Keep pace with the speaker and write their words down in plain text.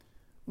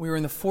We are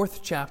in the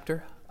 4th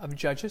chapter of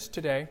Judges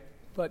today,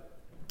 but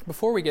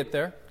before we get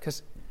there,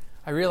 because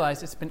I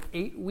realize it's been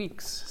 8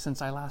 weeks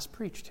since I last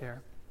preached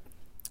here,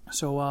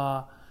 so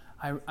I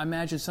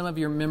imagine some of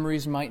your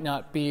memories might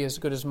not be as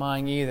good as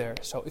mine either.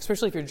 So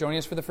especially if you're joining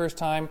us for the first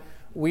time,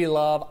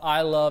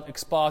 I love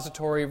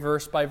expository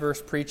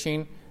verse-by-verse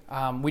preaching.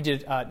 We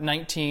did a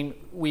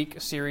 19-week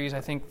series,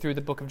 I think, through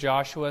the book of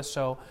Joshua,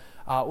 so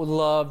we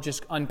love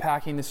just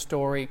unpacking the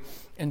story.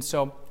 And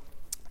so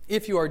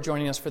if you are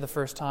joining us for the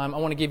first time, I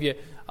want to give you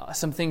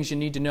some things you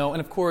need to know.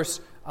 And of course,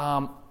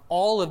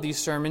 all of these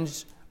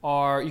sermons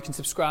you can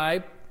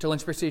subscribe to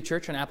Lynchburg City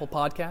Church on Apple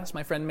Podcasts.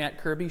 My friend Matt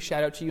Kirby,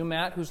 shout out to you,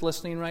 Matt, who's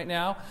listening right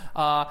now.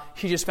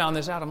 He just found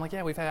this out. I'm like,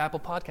 yeah, we've had Apple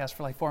Podcasts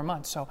for like 4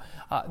 months. So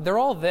they're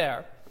all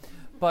there.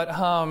 But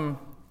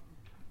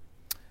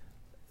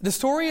the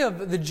story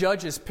of the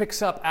Judges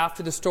picks up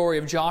after the story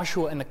of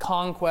Joshua and the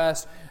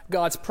conquest.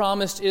 God's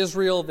promised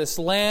Israel this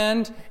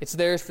land. It's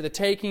theirs for the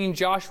taking.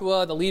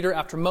 Joshua, the leader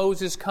after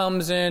Moses,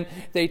 comes in.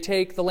 They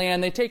take the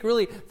land. They take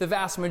really the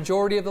vast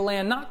majority of the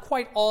land. Not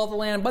quite all of the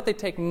land, but they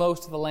take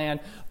most of the land.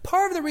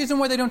 Part of the reason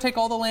why they don't take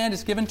all the land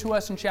is given to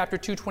us in chapter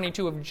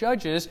 222 of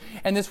Judges,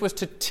 and this was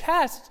to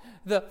test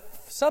the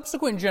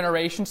subsequent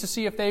generations to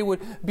see if they would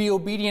be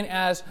obedient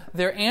as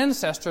their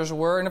ancestors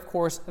were, and of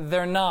course,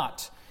 they're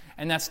not.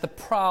 And that's the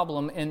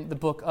problem in the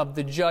book of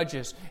the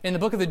Judges. In the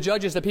book of the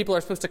Judges, the people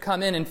are supposed to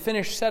come in and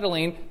finish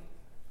settling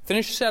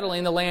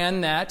the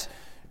land that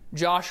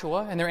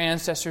Joshua and their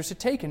ancestors had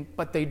taken,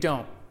 but they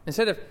don't.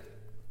 Instead of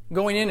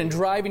going in and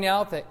driving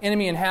out the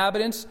enemy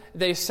inhabitants,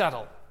 they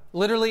settle.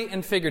 Literally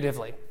and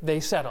figuratively,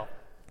 they settle.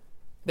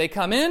 They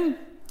come in,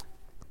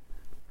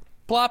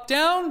 plop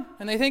down,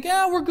 and they think,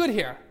 we're good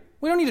here.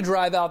 We don't need to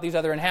drive out these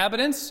other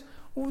inhabitants.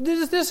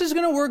 This is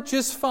going to work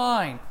just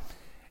fine.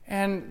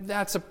 And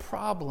that's a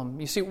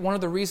problem. You see, one of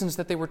the reasons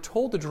that they were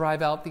told to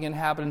drive out the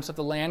inhabitants of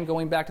the land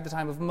going back to the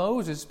time of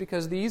Moses,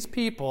 because these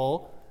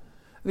people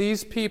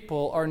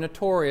are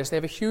notorious. They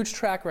have a huge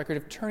track record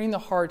of turning the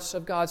hearts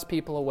of God's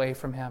people away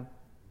from Him.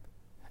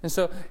 And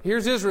so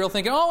here's Israel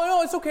thinking, oh,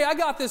 no, it's okay, I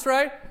got this,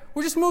 right?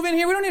 We'll just move in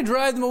here. We don't need to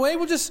drive them away.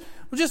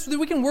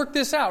 We can work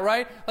this out,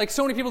 right? Like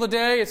so many people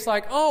today, it's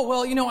like, oh,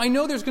 well, I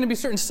know there's going to be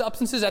certain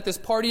substances at this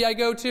party I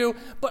go to,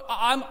 but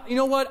you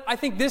know what? I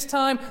think this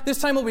time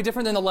will be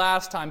different than the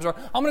last times. Or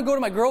I'm going to go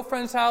to my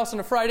girlfriend's house on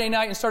a Friday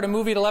night and start a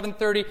movie at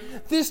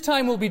 11:30. This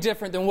time will be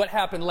different than what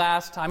happened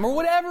last time, or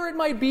whatever it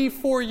might be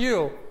for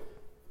you.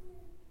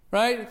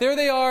 Right? There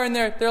they are, and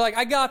they're like,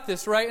 I got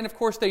this, right? And of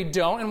course they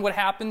don't. And what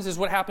happens is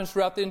what happens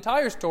throughout the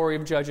entire story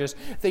of Judges.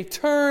 They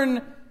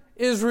turn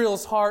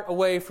Israel's heart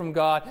away from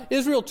God.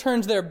 Israel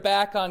turns their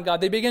back on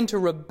God. They begin to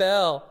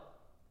rebel.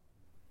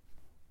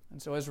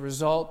 And so as a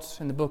result,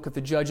 in the book of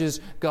the Judges,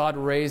 God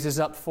raises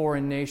up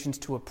foreign nations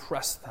to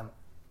oppress them.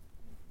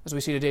 As we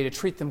see today, to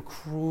treat them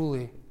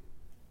cruelly.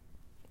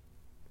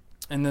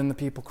 And then the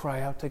people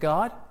cry out to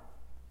God.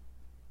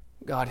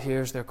 God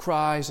hears their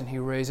cries, and He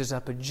raises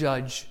up a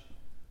judge,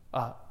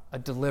 a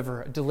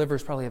deliverer. A deliverer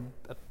is probably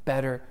a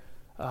better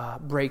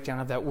breakdown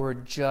of that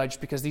word judge,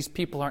 because these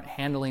people aren't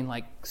handling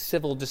like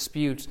civil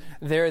disputes.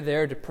 They're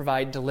there to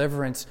provide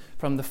deliverance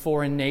from the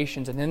foreign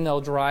nations, and then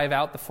they'll drive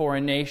out the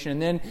foreign nation, and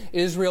then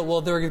Israel,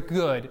 well, they're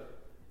good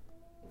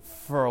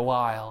for a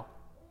while.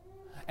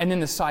 And then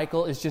the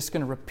cycle is just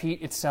going to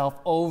repeat itself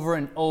over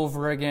and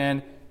over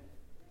again,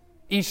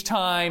 each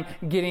time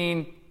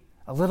getting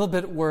a little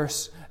bit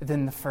worse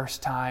than the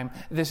first time.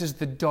 This is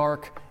the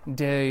dark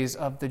days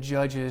of the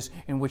Judges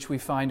in which we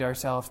find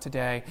ourselves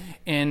today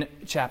in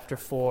chapter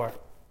 4,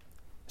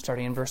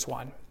 starting in verse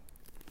 1.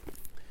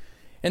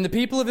 And the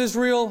people of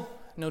Israel,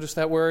 notice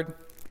that word,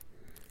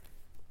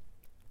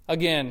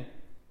 again,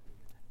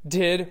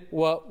 did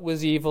what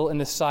was evil in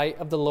the sight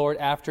of the Lord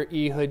after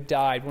Ehud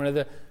died, one of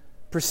the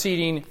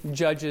preceding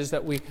judges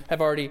that we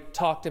have already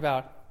talked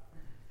about.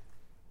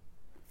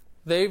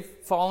 They've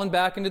fallen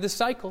back into this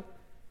cycle.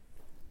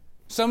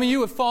 Some of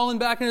you have fallen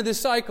back into this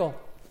cycle.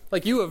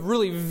 Like you have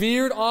really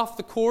veered off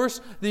the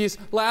course these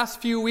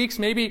last few weeks,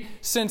 maybe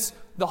since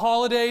the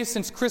holidays,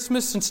 since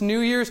Christmas, since New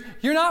Year's.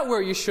 You're not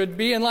where you should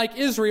be. And like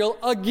Israel,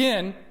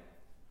 again,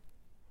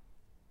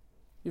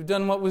 you've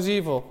done what was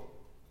evil.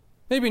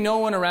 Maybe no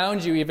one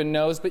around you even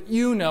knows, but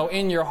you know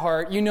in your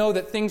heart, you know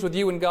that things with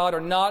you and God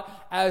are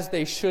not as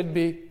they should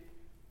be.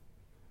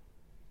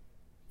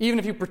 Even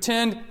if you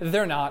pretend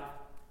they're not.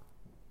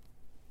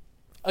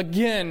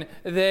 Again,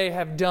 they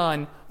have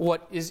done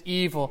what is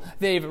evil.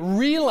 They've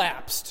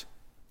relapsed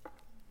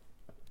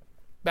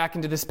back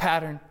into this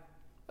pattern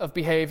of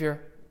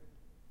behavior.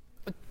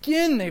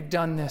 Again, they've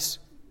done this.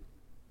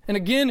 And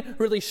again,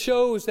 really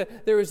shows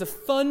that there is a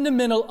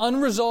fundamental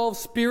unresolved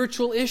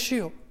spiritual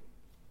issue.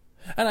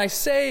 And I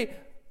say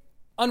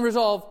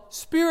unresolved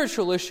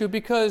spiritual issue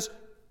because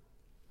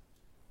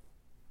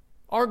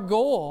our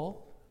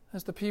goal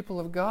as the people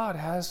of God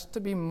has to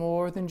be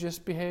more than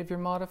just behavior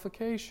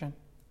modification.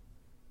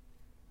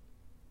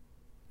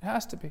 It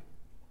has to be.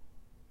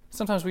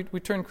 Sometimes we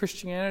turn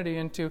Christianity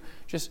into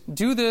just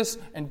do this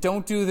and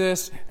don't do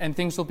this and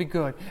things will be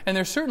good. And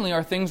there certainly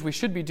are things we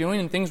should be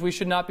doing and things we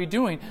should not be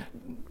doing.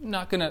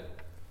 not going to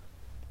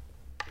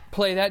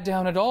play that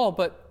down at all,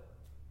 but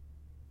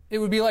it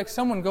would be like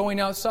someone going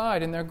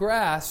outside in their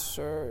grass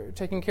or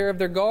taking care of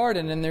their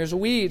garden and there's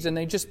weeds and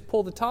they just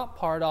pull the top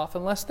part off.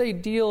 Unless they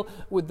deal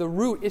with the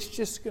root, it's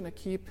just going to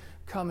keep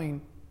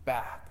coming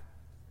back.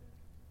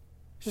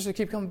 It's just going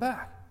to keep coming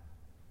back.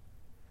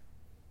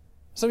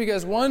 Some of you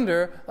guys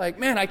wonder, like,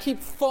 man, I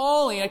keep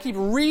falling, I keep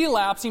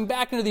relapsing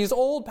back into these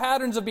old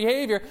patterns of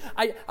behavior.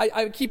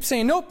 I keep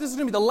saying, nope, this is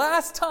going to be the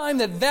last time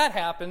that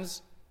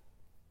happens.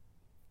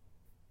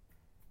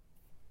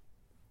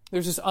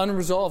 There's this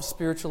unresolved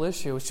spiritual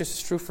issue. It's just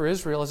as true for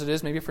Israel as it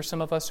is maybe for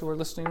some of us who are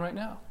listening right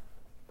now.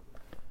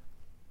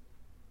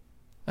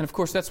 And of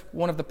course, that's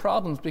one of the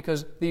problems,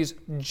 because these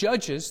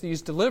judges,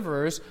 these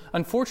deliverers,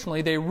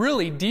 unfortunately, they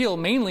really deal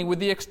mainly with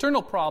the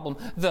external problem,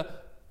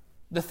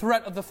 the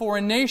threat of the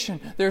foreign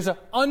nation. There's an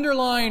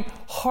underlying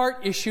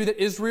heart issue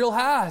that Israel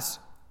has.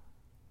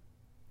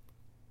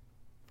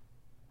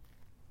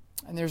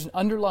 And there's an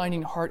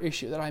underlying heart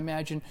issue that I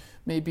imagine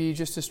may be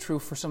just as true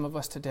for some of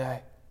us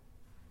today.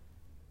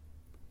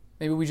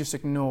 Maybe we just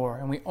ignore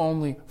and we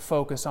only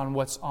focus on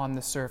what's on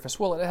the surface.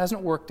 Well, it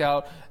hasn't worked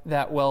out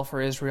that well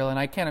for Israel, and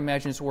I can't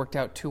imagine it's worked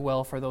out too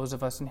well for those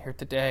of us in here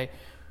today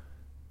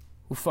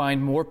who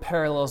find more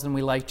parallels than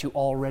we like to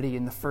already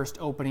in the first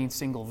opening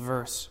single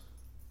verse.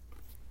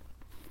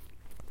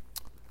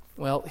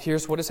 Well,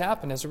 here's what has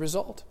happened as a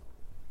result.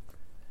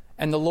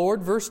 And the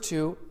Lord, verse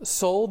 2,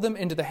 sold them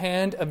into the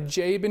hand of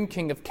Jabin,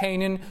 king of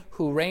Canaan,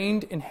 who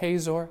reigned in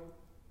Hazor.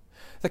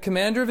 The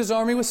commander of his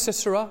army was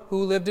Sisera,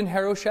 who lived in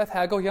Harosheth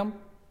Hagoyim.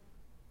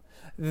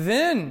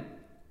 Then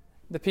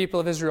the people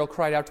of Israel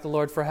cried out to the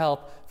Lord for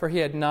help, for he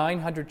had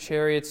 900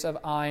 chariots of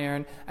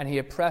iron, and he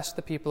oppressed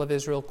the people of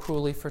Israel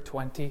cruelly for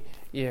 20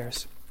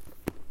 years.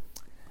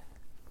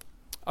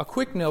 A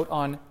quick note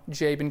on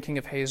Jabin, king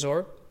of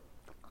Hazor.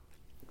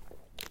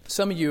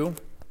 Some of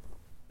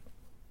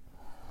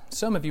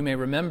you may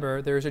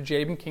remember there's a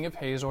Jabin, king of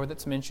Hazor,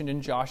 that's mentioned in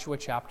Joshua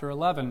chapter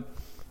 11.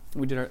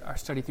 We did our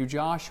study through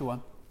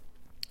Joshua.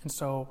 And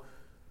so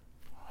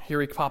here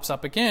he pops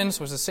up again.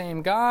 So it's the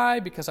same guy,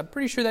 because I'm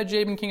pretty sure that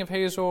Jabin, king of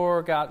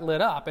Hazor, got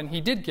lit up. And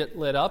he did get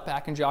lit up.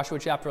 Back in Joshua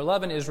chapter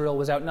 11, Israel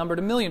was outnumbered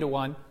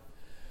 1,000,000-1.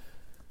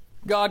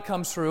 God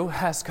comes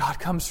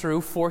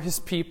through for his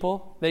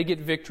people. They get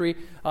victory.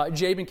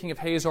 Jabin, king of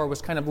Hazor,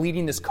 was kind of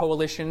leading this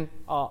coalition.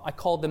 I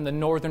called them the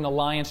Northern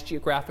Alliance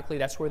geographically.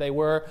 That's where they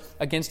were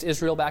against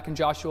Israel back in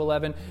Joshua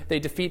 11. They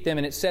defeat them,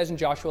 and it says in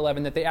Joshua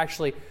 11 that they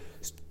actually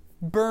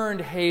burned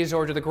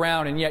Hazor to the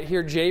ground, and yet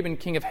here Jabin,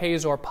 king of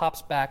Hazor,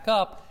 pops back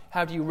up.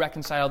 How do you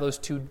reconcile those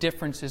two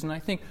differences? And I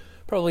think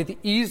probably the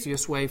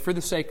easiest way, for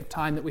the sake of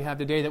time that we have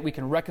today, that we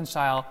can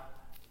reconcile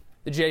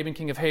the Jabin,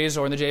 king of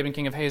Hazor, and the Jabin,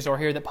 king of Hazor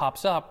here that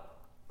pops up,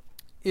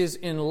 is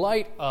in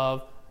light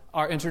of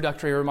our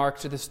introductory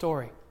remarks to the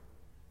story.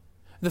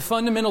 The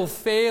fundamental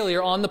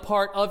failure on the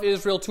part of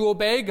Israel to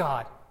obey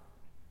God.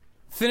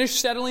 Finish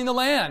settling the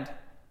land.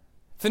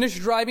 Finish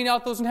driving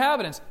out those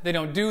inhabitants. They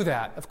don't do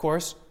that, of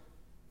course.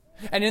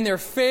 And in their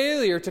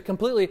failure to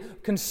completely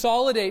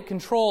consolidate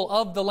control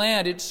of the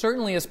land, it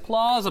certainly is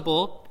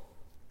plausible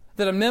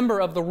that a member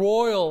of the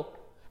royal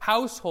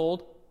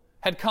household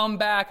had come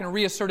back and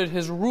reasserted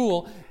his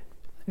rule.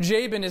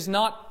 Jabin is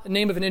not the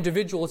name of an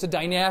individual, it's a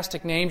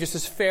dynastic name, just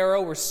as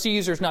Pharaoh or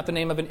Caesar is not the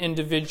name of an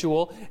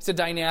individual, it's a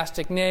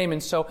dynastic name.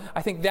 And so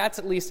I think that's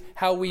at least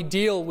how we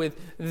deal with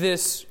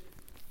this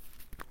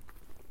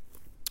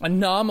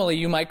anomaly,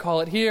 you might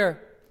call it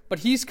here. But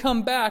he's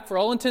come back for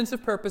all intents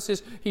and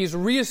purposes, he's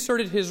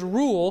reasserted his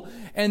rule,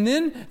 and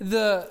then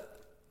the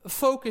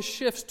focus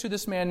shifts to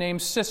this man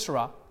named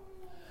Sisera.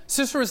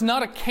 Sisera is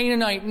not a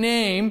Canaanite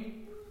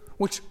name,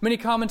 which many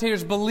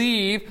commentators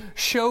believe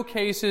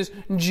showcases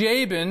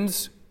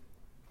Jabin's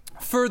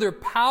further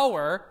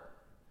power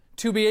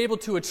to be able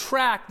to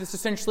attract this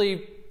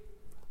essentially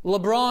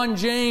LeBron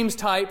James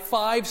type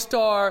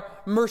 5-star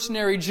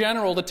mercenary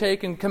general to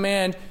take and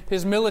command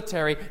his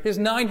military, his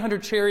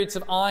 900 chariots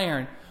of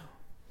iron.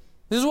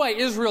 This is why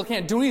Israel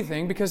can't do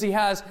anything, because he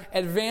has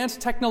advanced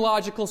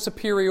technological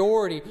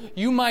superiority.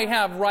 You might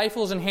have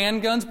rifles and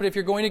handguns, but if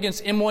you're going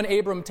against M1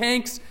 Abrams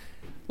tanks,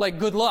 like,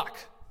 good luck.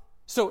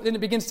 So then it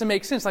begins to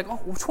make sense, like,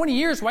 20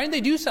 years, why didn't they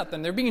do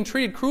something? They're being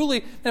treated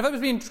cruelly. And if I was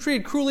being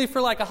treated cruelly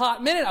for like a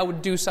hot minute, I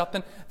would do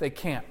something. They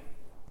can't.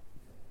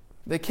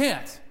 They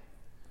can't.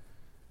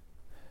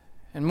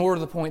 And more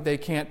to the point, they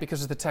can't,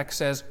 because as the text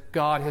says,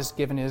 God has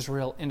given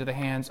Israel into the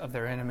hands of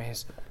their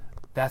enemies.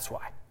 That's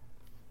why.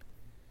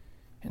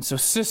 And so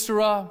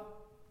Sisera,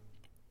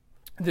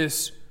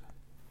 this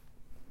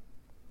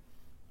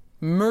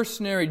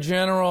mercenary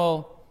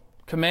general,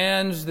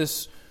 commands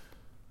this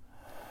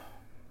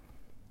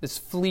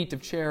fleet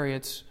of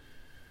chariots,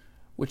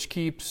 which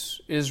keeps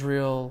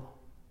Israel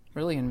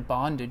really in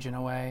bondage in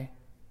a way.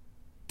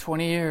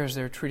 20 years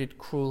they're treated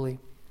cruelly,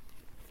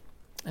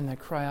 and they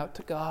cry out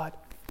to God.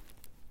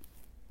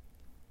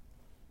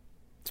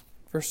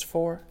 Verse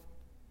 4,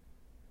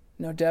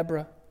 now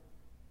Deborah,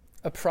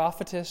 a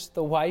prophetess,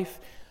 the wife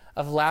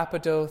of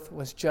Lapidoth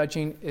was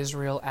judging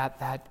Israel at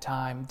that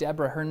time.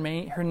 Deborah, her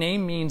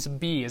name means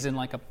bee, as in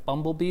like a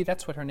bumblebee.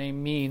 That's what her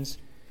name means.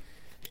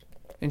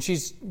 And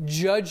she's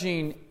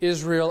judging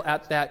Israel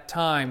at that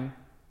time.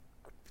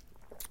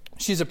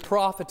 She's a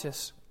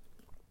prophetess.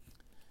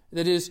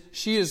 That is,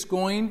 she is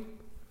going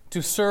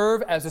to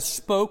serve as a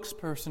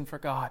spokesperson for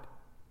God.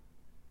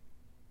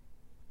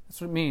 That's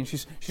what it means.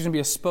 She's going to be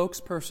a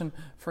spokesperson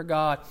for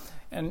God.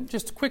 And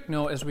just a quick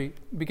note as we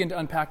begin to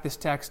unpack this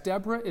text,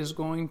 Deborah is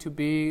going to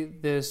be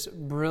this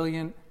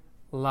brilliant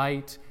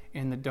light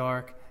in the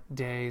dark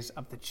days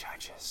of the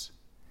judges.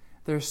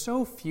 There are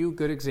so few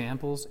good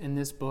examples in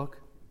this book.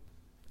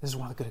 This is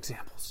one of the good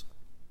examples.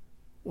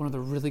 One of the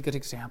really good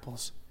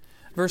examples.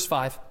 Verse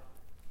 5.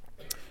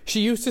 She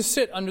used to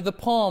sit under the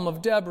palm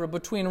of Deborah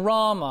between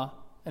Ramah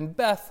and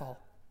Bethel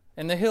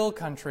in the hill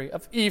country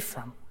of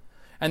Ephraim.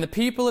 And the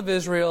people of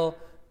Israel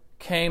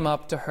came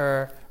up to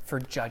her for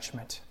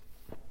judgment.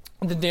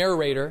 The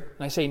narrator,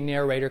 and I say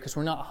narrator because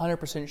we're not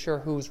 100% sure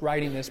who's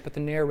writing this, but the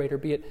narrator,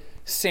 be it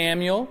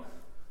Samuel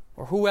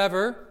or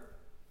whoever,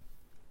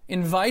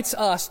 invites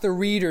us, the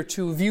reader,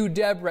 to view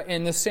Deborah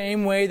in the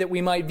same way that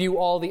we might view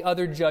all the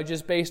other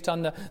judges based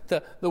on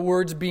the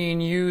words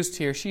being used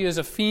here. She is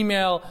a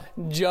female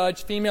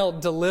judge, female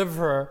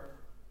deliverer.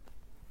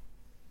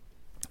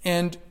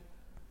 And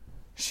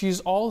she's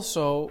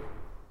also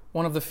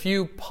one of the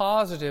few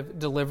positive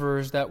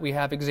deliverers that we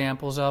have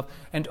examples of.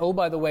 And oh,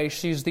 by the way,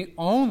 she's the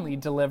only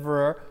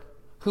deliverer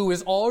who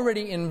is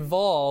already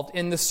involved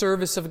in the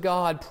service of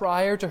God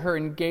prior to her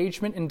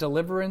engagement in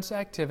deliverance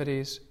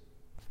activities.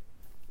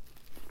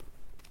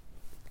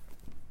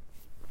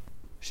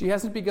 She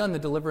hasn't begun the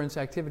deliverance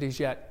activities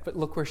yet, but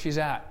look where she's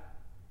at.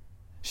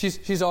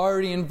 She's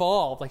already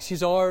involved, like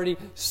she's already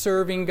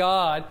serving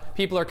God.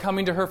 People are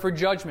coming to her for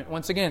judgment.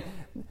 Once again,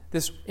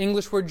 this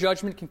English word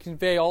judgment can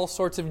convey all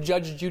sorts of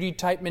Judge Judy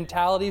type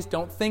mentalities.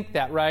 Don't think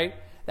that, right?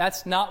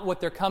 That's not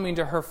what they're coming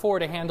to her for,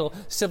 to handle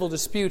civil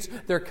disputes.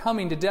 They're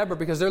coming to Deborah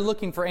because they're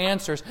looking for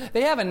answers.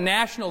 They have a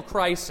national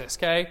crisis,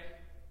 okay?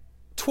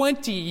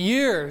 20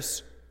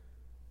 years.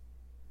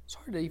 It's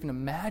hard to even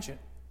imagine.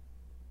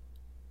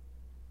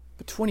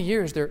 But 20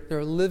 years,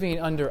 they're living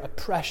under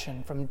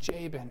oppression from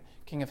Jabin,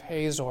 king of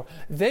Hazor.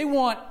 They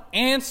want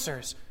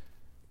answers.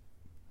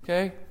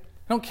 Okay?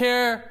 They don't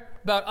care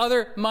about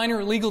other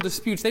minor legal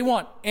disputes. They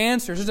want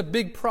answers. There's a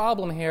big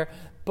problem here.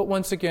 But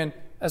once again,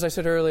 as I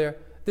said earlier,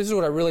 this is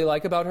what I really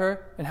like about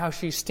her and how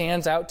she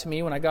stands out to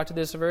me when I got to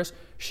this verse.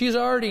 She's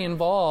already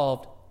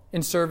involved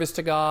in service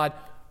to God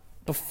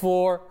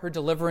before her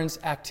deliverance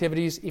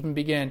activities even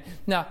begin.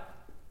 Now,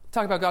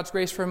 talk about God's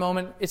grace for a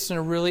moment. It's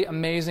a really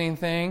amazing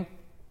thing.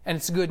 And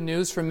it's good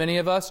news for many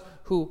of us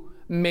who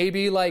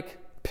maybe like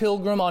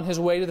Pilgrim on his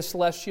way to the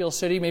celestial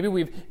city, maybe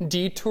we've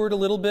detoured a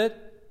little bit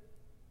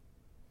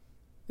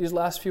these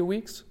last few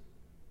weeks.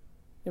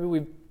 Maybe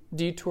we've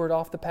detoured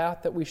off the path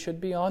that we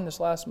should be on this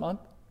last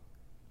month.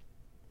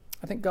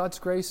 I think God's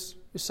grace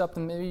is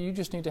something maybe you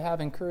just need to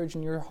have encouraged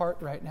in your heart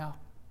right now.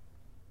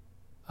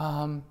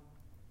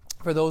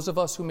 For those of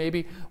us who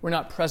maybe we're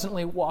not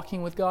presently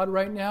walking with God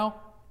right now,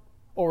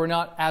 or we're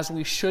not as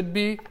we should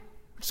be,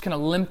 just kind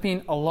of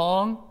limping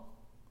along,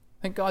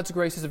 I think God's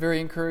grace is a very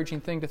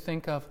encouraging thing to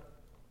think of.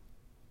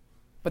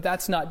 But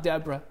that's not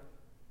Deborah.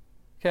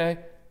 Okay?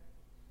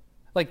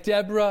 Like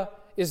Deborah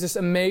is this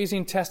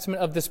amazing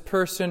testament of this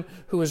person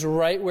who is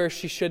right where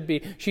she should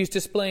be. She's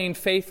displaying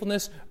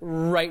faithfulness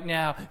right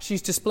now.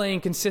 She's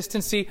displaying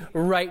consistency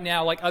right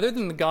now. Like other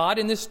than God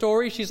in this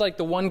story, she's like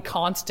the one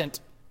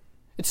constant.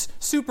 It's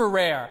super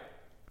rare.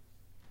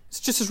 It's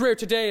just as rare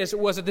today as it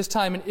was at this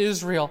time in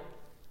Israel.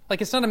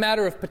 Like it's not a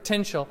matter of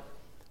potential.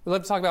 We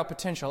love to talk about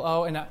potential.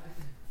 Oh, and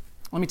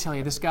let me tell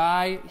you, this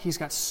guy, he's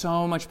got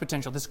so much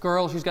potential. This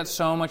girl, she's got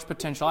so much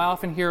potential. I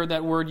often hear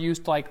that word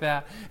used like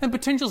that. And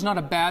potential is not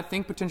a bad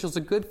thing. Potential is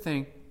a good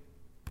thing.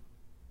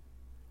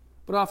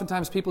 But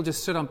oftentimes people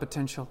just sit on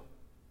potential.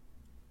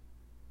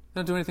 They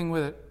don't do anything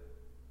with it.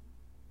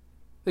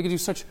 They could do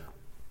such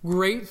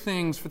great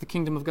things for the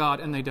kingdom of God,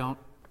 and they don't.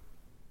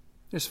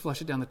 They just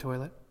flush it down the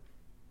toilet.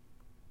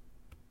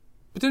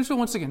 Potential,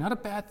 once again, not a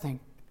bad thing.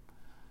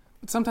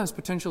 But sometimes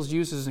potential is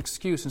used as an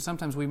excuse, and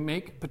sometimes we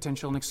make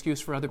potential an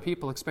excuse for other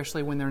people,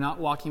 especially when they're not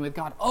walking with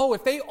God. Oh,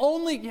 if they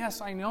only,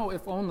 yes, I know,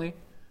 if only.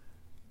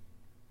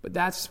 But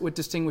that's what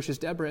distinguishes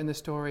Deborah in this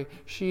story.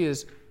 She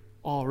is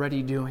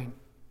already doing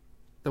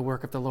the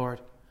work of the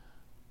Lord.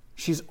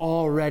 She's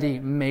already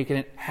making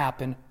it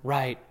happen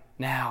right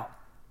now.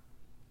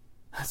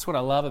 That's what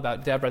I love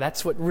about Deborah.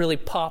 That's what really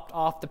popped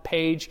off the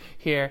page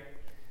here.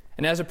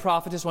 And as a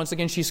prophetess, once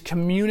again, she's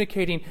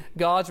communicating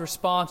God's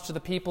response to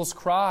the people's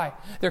cry.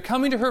 They're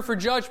coming to her for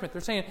judgment.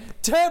 They're saying,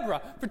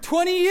 Deborah, for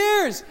 20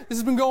 years this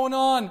has been going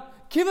on.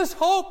 Give us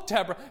hope,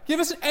 Deborah. Give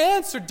us an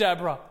answer,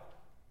 Deborah.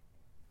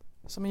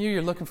 Some of you,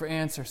 you're looking for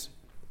answers.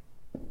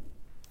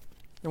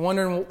 You're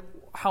wondering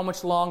how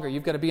much longer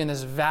you've got to be in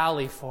this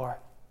valley for.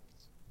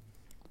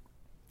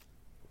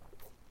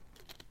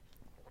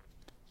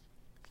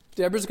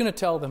 Deborah's going to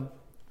tell them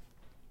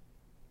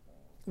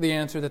the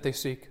answer that they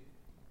seek.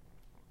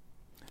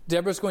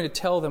 Deborah's going to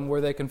tell them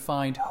where they can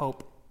find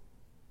hope.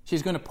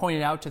 She's going to point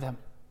it out to them.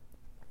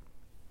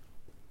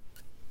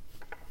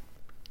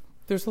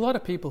 There's a lot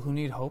of people who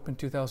need hope in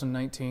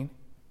 2019. I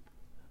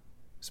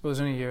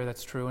suppose any year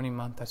that's true, any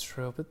month that's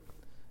true, but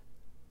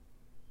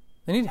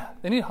they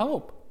need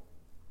hope.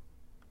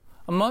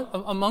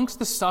 Amongst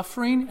the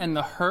suffering and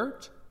the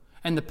hurt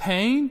and the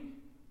pain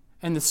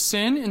and the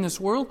sin in this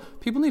world,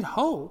 people need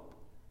hope.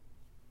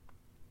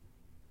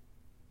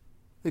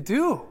 They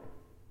do. I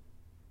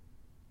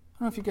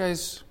don't know if you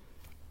guys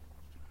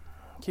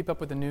keep up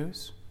with the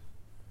news.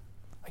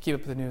 I keep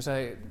up with the news.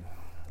 I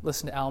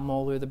listen to Al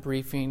Mohler, The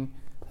Briefing,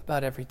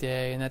 about every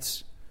day, and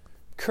that's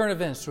current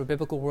events through a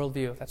biblical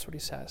worldview. That's what he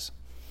says.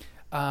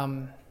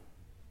 Any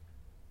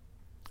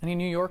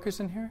New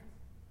Yorkers in here?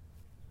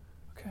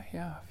 Okay,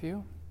 yeah, a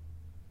few.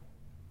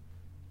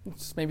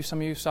 Maybe some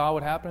of you saw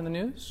what happened in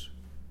the news.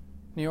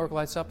 New York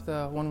lights up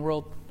the One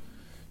World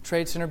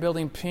Trade Center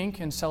building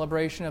pink in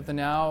celebration of the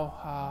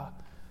now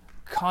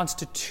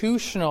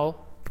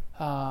constitutional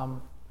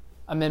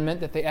amendment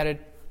that they added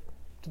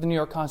to the New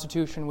York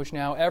Constitution, which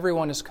now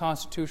everyone is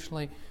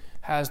constitutionally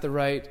has the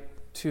right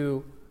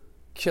to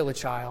kill a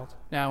child,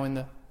 now in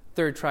the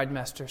third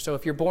trimester. So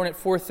if you're born at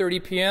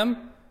 4:30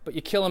 p.m., but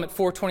you kill them at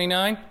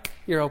 4:29,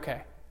 you're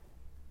okay.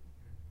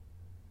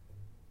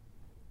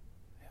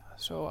 Yeah,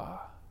 so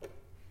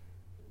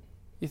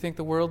you think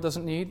the world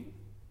doesn't need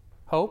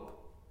hope?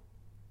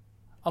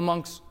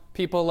 Amongst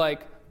people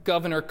like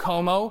Governor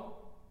Cuomo,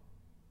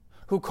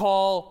 who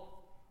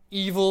call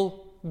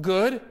evil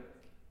good?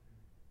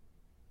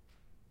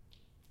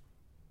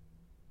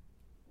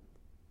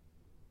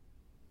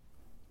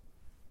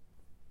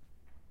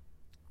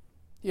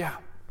 Yeah,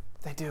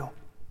 they do.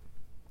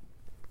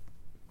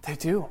 They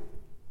do.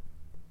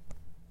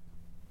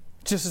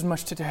 Just as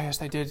much today as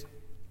they did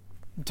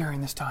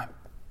during this time.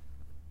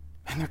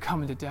 And they're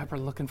coming to Deborah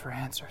looking for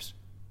answers.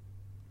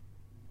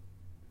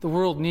 The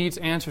world needs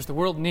answers. The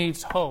world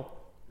needs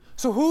hope.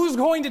 So who's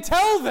going to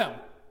tell them?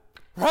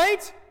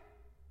 Right?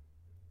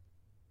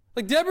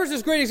 Like Deborah's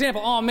this great example.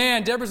 Oh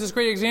man, Deborah's this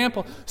great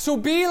example. So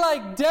be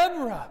like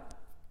Deborah.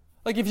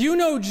 Like if you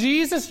know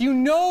Jesus, you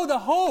know the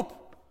hope.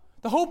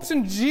 The hope's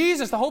in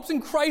Jesus. The hope's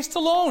in Christ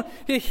alone.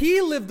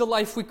 He lived the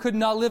life we could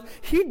not live.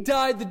 He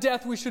died the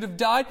death we should have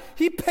died.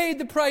 He paid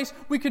the price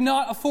we could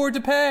not afford to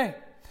pay.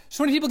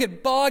 So many people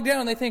get bogged down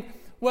and they think,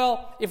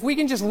 well, if we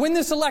can just win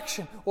this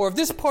election, or if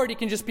this party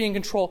can just be in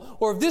control,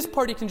 or if this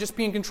party can just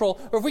be in control,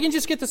 or if we can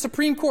just get the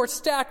Supreme Court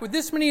stacked with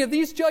this many of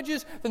these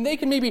judges, then they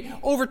can maybe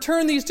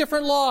overturn these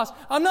different laws.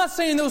 I'm not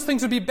saying those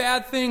things would be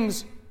bad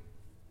things,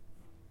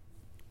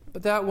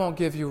 but that won't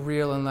give you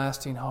real and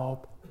lasting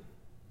hope.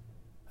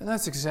 And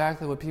that's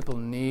exactly what people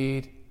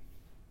need.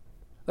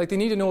 Like they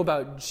need to know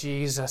about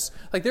Jesus.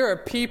 Like there are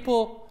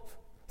people,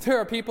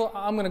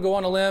 I'm going to go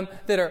on a limb,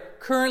 that are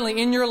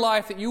currently in your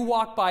life that you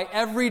walk by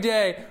every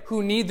day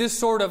who need this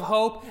sort of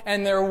hope,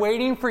 and they're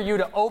waiting for you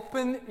to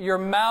open your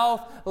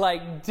mouth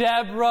like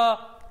Deborah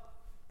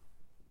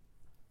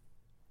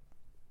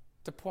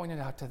to point it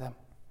out to them.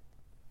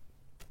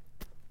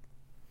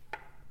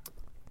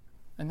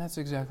 And that's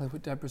exactly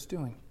what Deborah's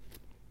doing.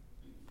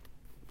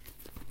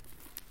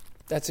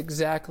 That's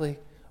exactly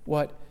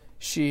what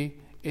she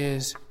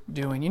is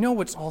doing. You know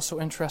what's also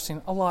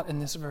interesting? A lot in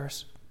this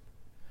verse.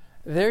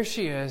 There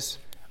she is,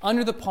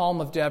 under the palm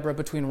of Deborah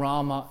between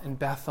Ramah and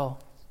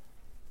Bethel.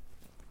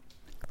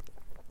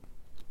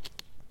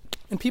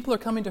 And people are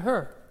coming to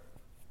her.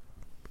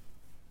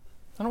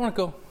 I don't want to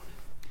go.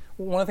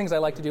 One of the things I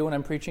like to do when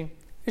I'm preaching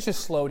is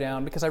just slow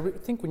down, because I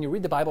think when you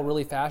read the Bible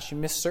really fast, you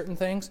miss certain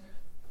things.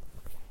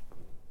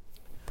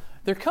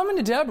 They're coming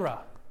to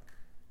Deborah.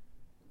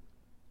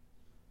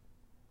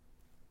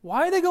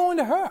 Why are they going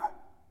to her?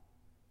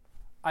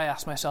 I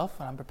ask myself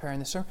when I'm preparing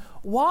this sermon,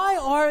 why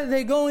are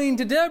they going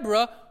to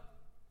Deborah?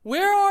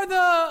 Where are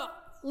the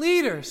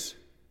leaders?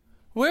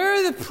 Where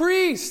are the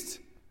priests?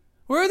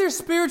 Where are their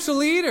spiritual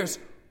leaders?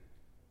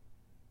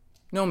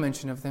 No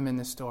mention of them in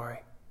this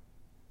story.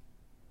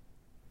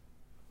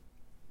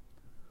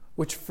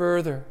 Which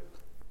further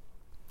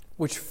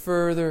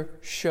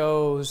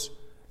shows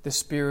the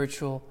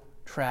spiritual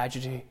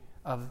tragedy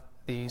of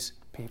these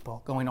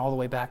people, going all the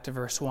way back to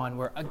verse 1,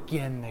 where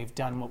again they've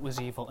done what was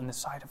evil in the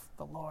sight of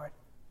the Lord.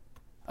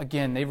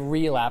 Again, they've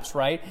relapsed,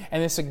 right?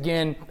 And this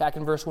again, back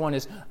in verse 1,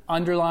 is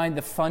underlying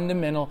the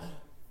fundamental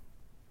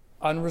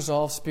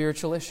unresolved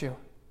spiritual issue.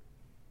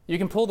 You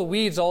can pull the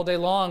weeds all day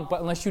long,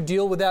 but unless you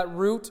deal with that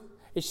root,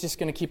 it's just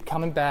going to keep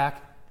coming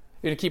back.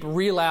 You're going to keep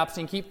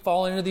relapsing, keep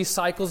falling into these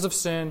cycles of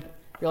sin.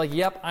 You're like,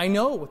 yep, I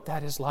know what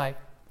that is like.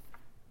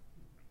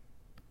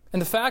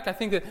 And the fact, I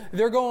think, that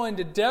they're going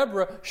to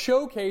Deborah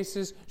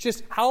showcases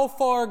just how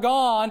far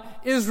gone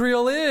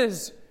Israel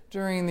is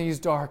during these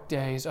dark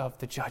days of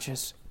the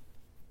judges.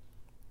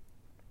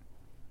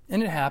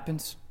 And it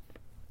happens.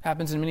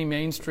 Happens in many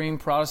mainstream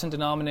Protestant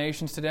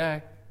denominations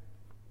today,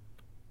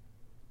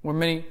 where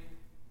many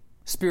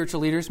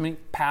spiritual leaders, many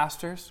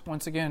pastors,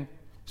 once again,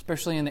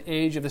 especially in the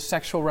age of the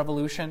sexual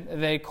revolution,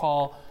 they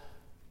call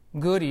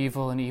good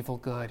evil and evil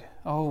good.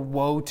 Oh,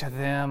 woe to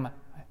them.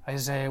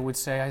 Isaiah would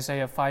say,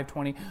 Isaiah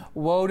 5:20,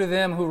 woe to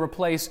them who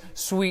replace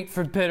sweet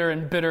for bitter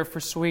and bitter for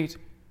sweet.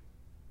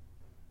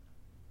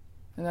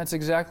 And that's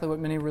exactly what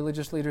many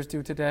religious leaders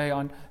do today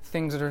on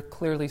things that are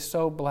clearly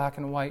so black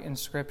and white in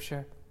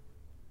Scripture.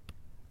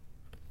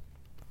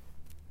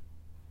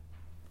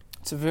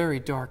 It's a very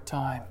dark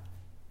time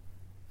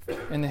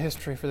in the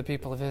history for the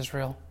people of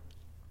Israel.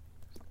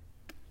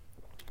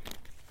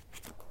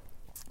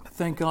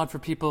 Thank God for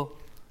people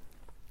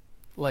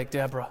like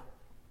Deborah.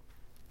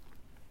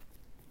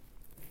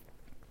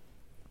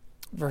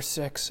 Verse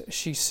 6,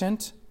 she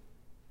sent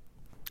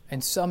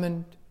and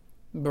summoned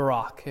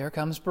Barak. Here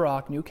comes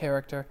Barak, new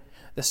character,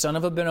 the son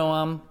of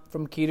Abinoam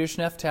from Kedesh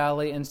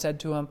Naphtali, and said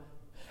to him,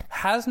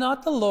 has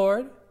not the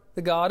Lord,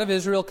 the God of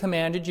Israel,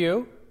 commanded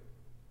you?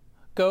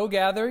 Go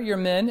gather your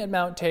men at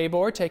Mount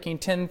Tabor, taking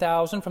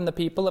 10,000 from the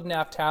people of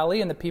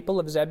Naphtali and the people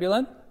of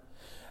Zebulun.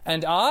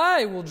 And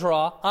I will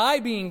draw, I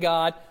being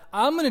God,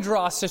 I'm going to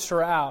draw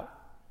Sisera out,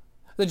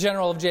 the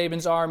general of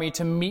Jabin's army,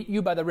 to meet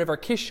you by the river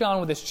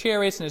Kishon with his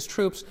chariots and his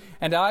troops,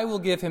 and I will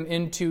give him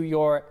into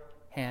your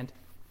hand.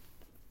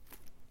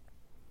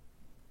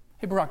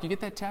 Hey, Barak, you get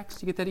that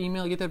text? You get that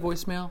email? You get that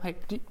voicemail? Hey,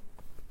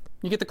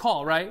 you get the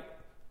call, right?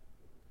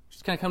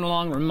 Just kind of coming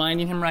along,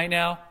 reminding him right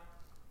now.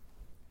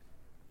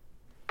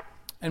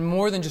 And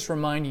more than just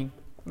reminding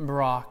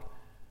Barak,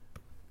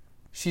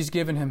 she's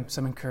given him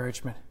some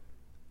encouragement.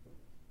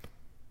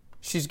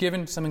 She's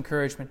given some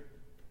encouragement.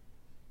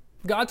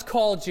 God's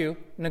called you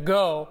to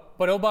go,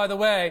 but oh, by the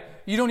way,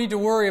 you don't need to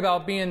worry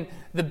about being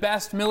the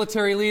best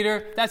military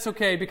leader. That's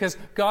okay, because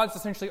God's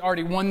essentially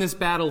already won this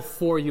battle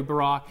for you,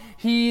 Barak.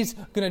 He's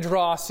going to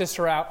draw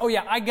Sisera out. Oh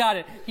yeah, I got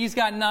it. He's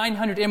got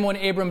 900 M1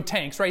 Abrams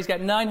tanks, right? He's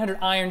got 900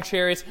 iron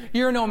chariots.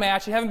 You're no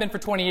match. You haven't been for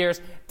 20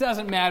 years.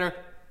 Doesn't matter,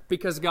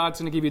 because God's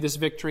going to give you this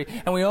victory.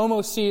 And we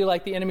almost see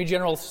like the enemy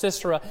general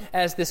Sisera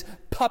as this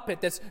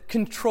puppet that's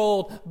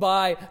controlled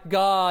by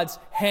God's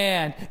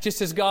hand.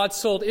 Just as God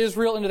sold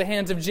Israel into the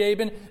hands of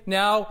Jabin,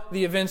 now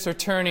the events are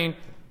turning.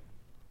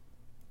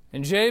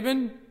 And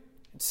Jabin,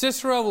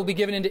 Sisera will be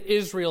given into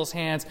Israel's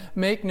hands.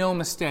 Make no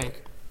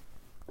mistake.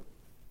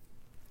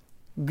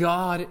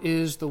 God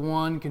is the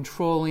one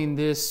controlling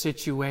this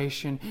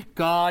situation.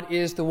 God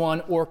is the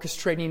one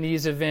orchestrating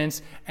these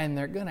events, and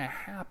they're going to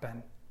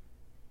happen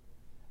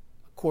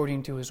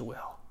according to his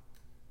will.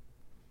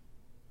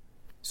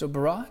 So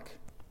Barak,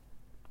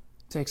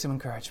 take some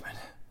encouragement.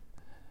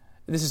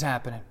 This is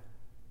happening.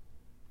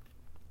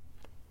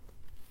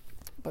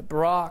 But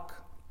Barak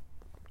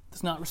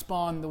does not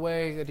respond the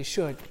way that he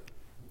should.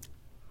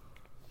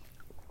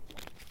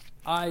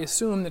 I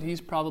assume that he's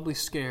probably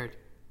scared.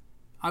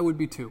 I would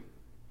be too.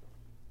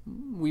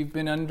 We've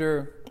been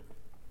under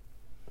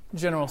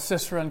General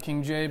Sisera and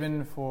King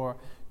Jabin for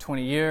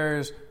 20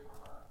 years.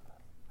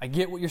 I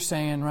get what you're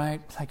saying,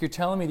 right? Like you're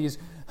telling me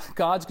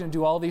God's going to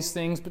do all these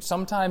things, but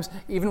sometimes,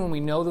 even when we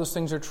know those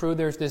things are true,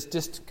 there's this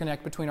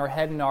disconnect between our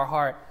head and our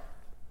heart.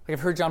 Like I've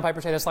heard John Piper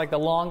say that's like the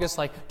longest,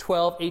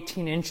 12,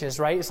 18 inches,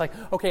 right? It's like,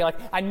 okay,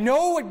 I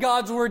know what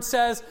God's word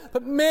says,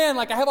 but man,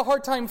 I have a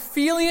hard time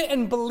feeling it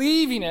and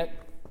believing it. And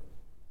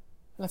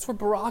that's where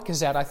Barak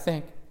is at, I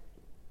think.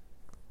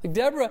 Like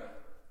Deborah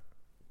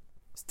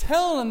is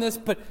telling him this,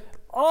 but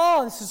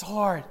this is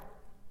hard.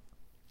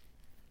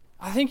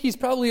 I think he's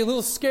probably a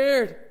little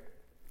scared.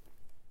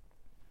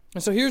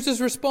 And so here's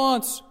his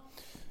response.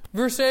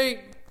 Verse 8.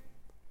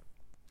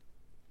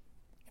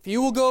 If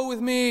you will go with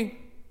me,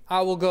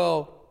 I will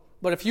go.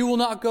 But if you will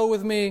not go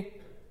with me,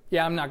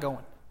 I'm not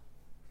going.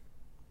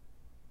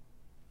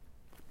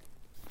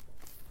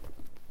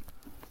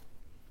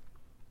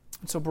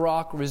 And so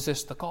Barak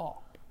resists the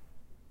call.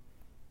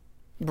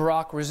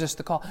 Barak resists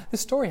the call.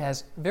 This story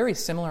has very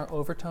similar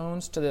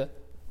overtones to the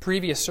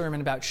previous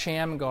sermon about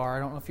Shamgar. I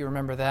don't know if you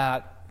remember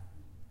that.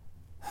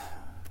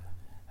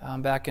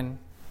 Back in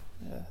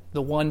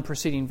the one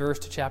preceding verse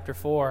to chapter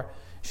 4,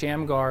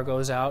 Shamgar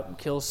goes out and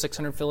kills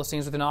 600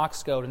 Philistines with an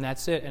ox goad, and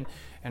that's it.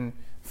 And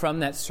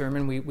from that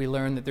sermon, we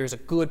learn that there's a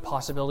good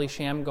possibility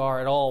Shamgar,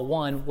 at all,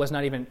 one, was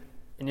not even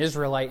an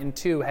Israelite, and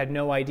two, had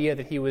no idea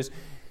that he was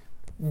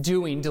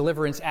doing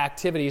deliverance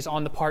activities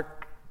on the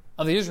part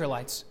of the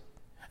Israelites.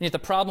 And yet the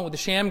problem with the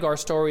Shamgar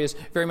story is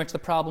very much the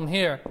problem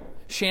here.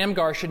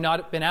 Shamgar should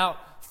not have been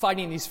out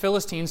fighting these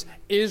Philistines.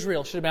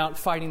 Israel should have been out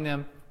fighting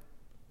them.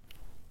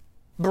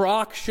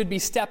 Barak should be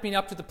stepping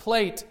up to the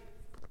plate,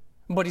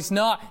 but he's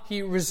not.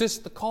 He resists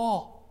the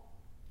call.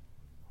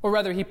 Or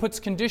rather, he puts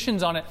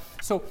conditions on it.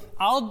 So,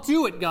 I'll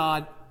do it,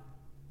 God.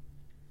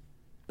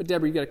 But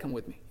Deborah, you got to come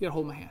with me. You got to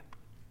hold my hand.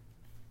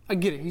 I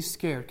get it. He's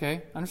scared,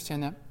 okay? I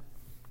understand that.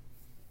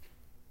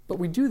 But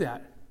we do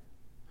that.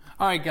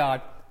 All right,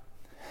 God.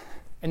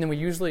 And then we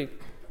usually,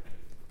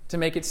 to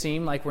make it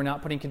seem like we're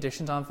not putting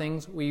conditions on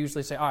things, we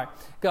usually say, all right,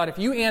 God, if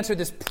you answer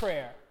this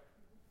prayer,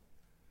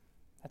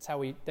 that's how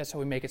we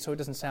make it so it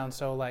doesn't sound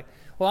so like,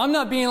 well, I'm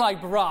not being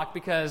like Barak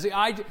because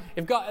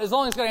as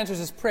long as God answers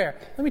this prayer.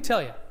 Let me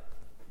tell you,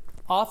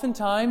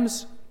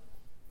 oftentimes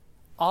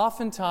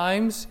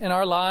in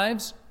our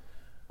lives,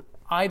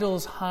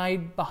 idols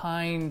hide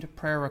behind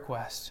prayer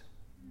requests.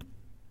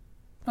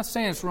 I'm not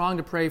saying it's wrong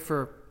to pray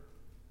for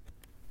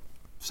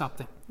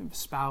something, a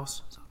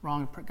spouse. It's not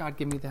wrong to pray, God,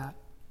 give me that.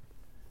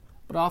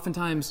 But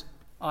oftentimes,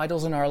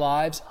 idols in our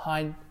lives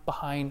hide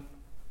behind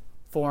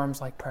forms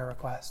like prayer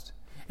requests.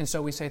 And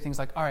so we say things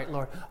like, all right,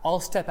 Lord, I'll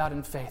step out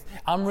in faith.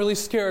 I'm really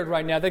scared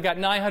right now. They got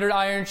 900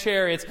 iron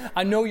chariots.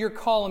 I know you're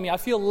calling me. I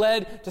feel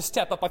led to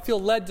step up. I feel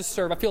led to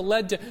serve. I feel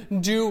led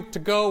to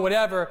go,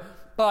 whatever.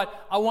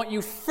 But I want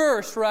you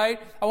first, right?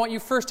 I want you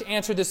first to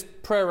answer this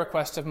prayer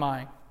request of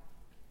mine.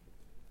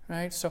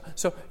 Right? So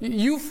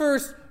you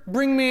first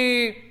bring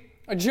me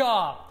a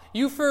job.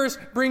 You first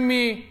bring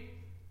me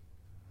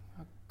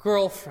a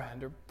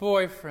girlfriend or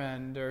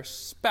boyfriend or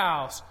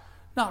spouse.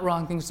 Not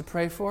wrong things to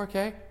pray for,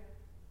 okay?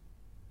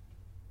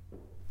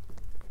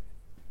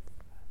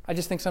 I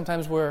just think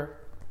sometimes we're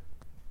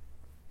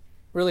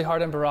really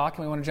hard on Barak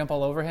and we want to jump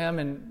all over him.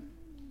 And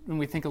when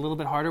we think a little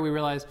bit harder, we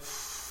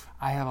realize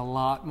I have a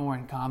lot more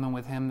in common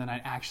with him than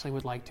I actually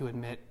would like to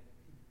admit,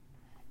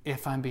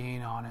 if I'm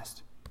being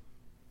honest.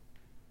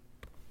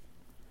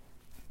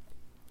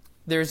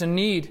 There's a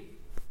need.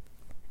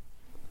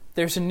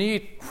 There's a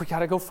need. We got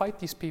to go fight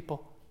these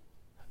people.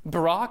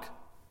 Barak,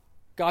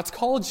 God's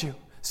called you.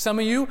 Some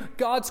of you,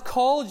 God's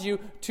called you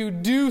to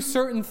do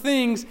certain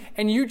things,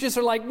 and you just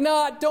are like,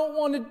 nah, I don't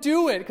want to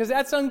do it because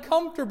that's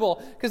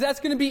uncomfortable, because that's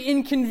going to be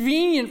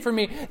inconvenient for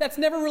me. That's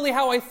never really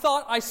how I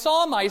thought I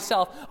saw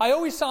myself. I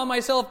always saw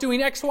myself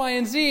doing X, Y,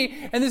 and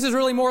Z, and this is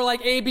really more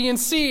like A, B, and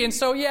C. And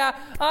so, yeah,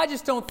 I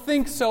just don't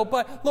think so.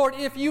 But Lord,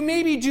 if you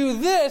maybe do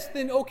this,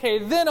 then okay,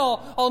 then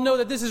I'll know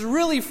that this is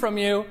really from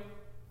you.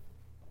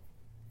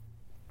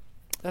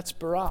 That's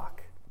Barak.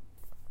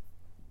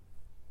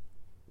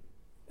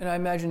 And I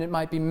imagine it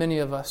might be many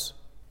of us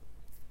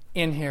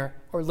in here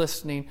or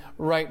listening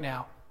right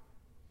now.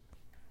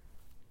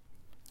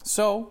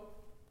 So,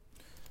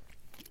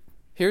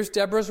 here's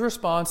Deborah's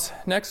response.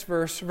 Next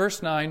verse,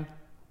 verse 9.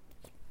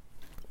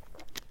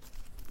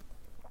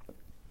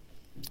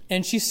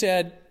 And she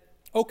said,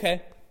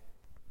 okay,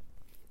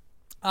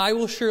 I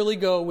will surely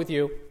go with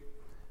you.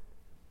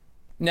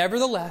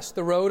 Nevertheless,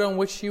 the road on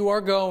which you are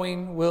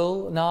going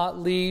will not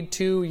lead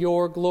to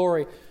your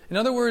glory. In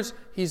other words,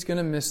 he's going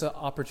to miss an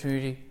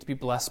opportunity to be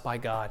blessed by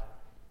God.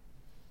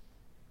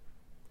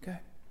 Okay?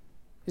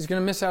 He's going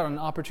to miss out on an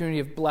opportunity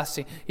of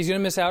blessing. He's going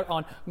to miss out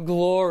on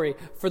glory.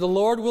 For the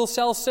Lord will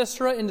sell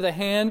Sisera into the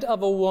hand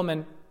of a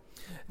woman.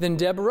 Then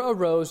Deborah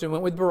arose and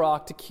went with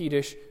Barak to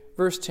Kedesh.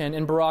 Verse 10,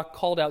 and Barak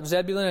called out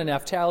Zebulun and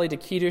Naphtali to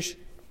Kedesh.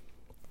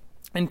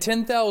 And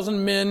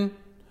 10,000 men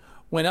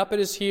went up at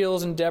his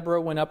heels, and Deborah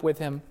went up with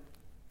him.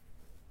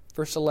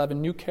 Verse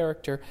 11, new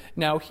character.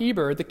 Now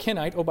Heber, the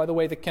Kenite, oh, by the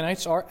way, the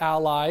Kenites are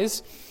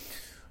allies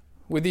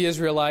with the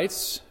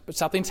Israelites, but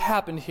something's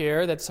happened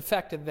here that's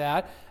affected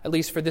that, at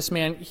least for this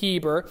man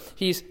Heber.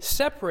 He's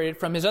separated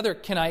from his other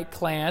Kenite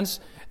clans,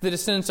 the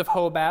descendants of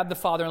Hobab, the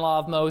father-in-law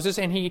of Moses,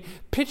 and he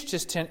pitched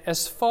his tent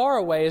as far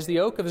away as the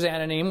oak of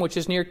Zananim, which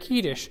is near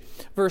Kedesh.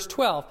 Verse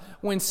 12,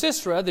 when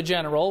Sisera, the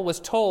general, was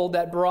told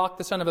that Barak,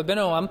 the son of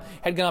Abinoam,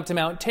 had gone up to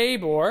Mount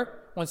Tabor,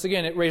 once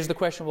again, it raises the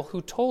question, well,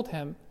 who told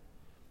him?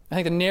 I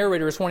think the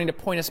narrator is wanting to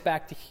point us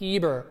back to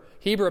Heber.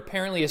 Heber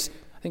apparently is,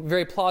 I think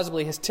very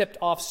plausibly, has tipped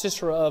off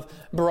Sisera of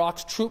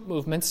Barak's troop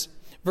movements.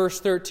 Verse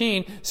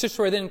 13,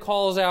 Sisera then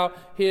calls out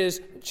his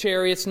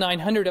chariots,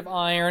 900 of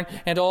iron,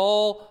 and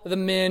all the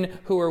men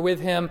who were with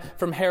him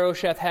from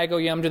Harosheth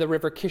Hagoyim to the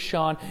river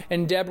Kishon.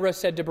 And Deborah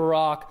said to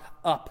Barak,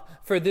 up,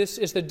 for this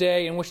is the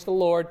day in which the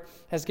Lord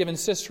has given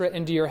Sisera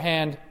into your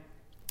hand.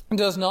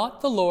 Does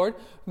not the Lord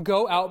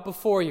go out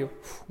before you?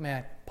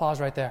 Man,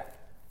 pause right there.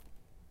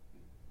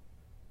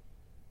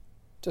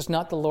 Does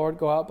not the Lord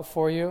go out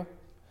before you?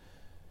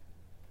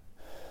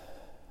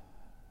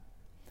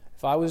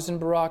 If I was in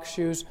Barak's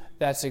shoes,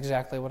 that's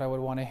exactly what I would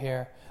want to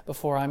hear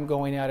before I'm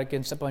going out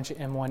against a bunch of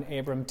M1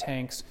 Abram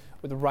tanks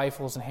with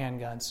rifles and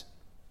handguns.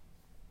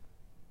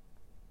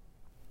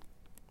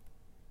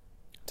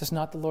 Does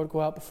not the Lord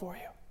go out before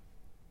you?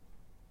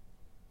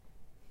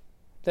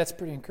 That's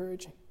pretty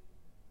encouraging.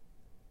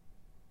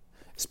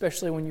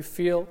 Especially when you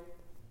feel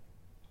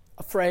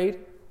afraid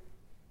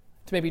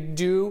to maybe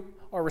do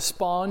or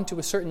respond to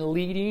a certain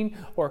leading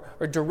or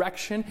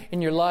direction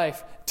in your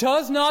life.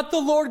 Does not the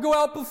Lord go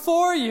out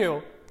before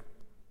you?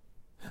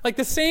 Like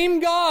the same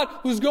God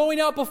who's going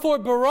out before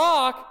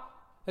Barak,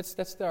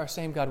 that's our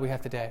same God we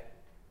have today.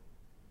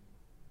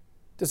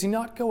 Does he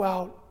not go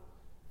out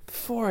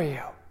before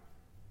you?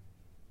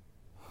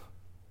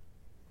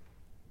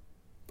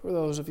 For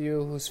those of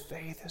you whose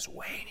faith is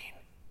waning.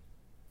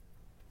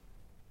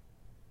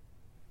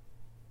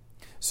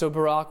 So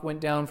Barak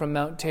went down from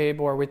Mount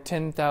Tabor with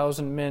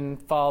 10,000 men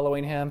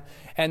following him,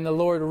 and the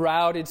Lord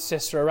routed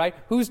Sisera, right?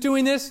 Who's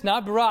doing this?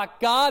 Not Barak.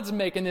 God's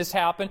making this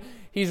happen.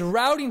 He's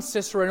routing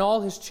Sisera and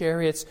all his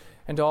chariots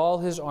and all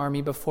his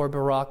army before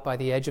Barak by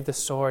the edge of the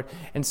sword.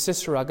 And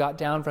Sisera got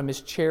down from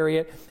his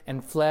chariot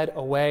and fled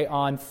away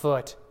on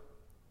foot.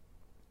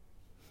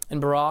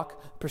 And Barak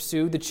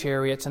pursued the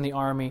chariots and the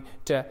army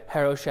to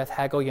Harosheth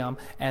Hagoyim,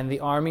 and the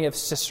army of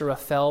Sisera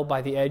fell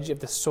by the edge of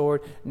the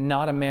sword.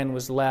 Not a man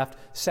was left.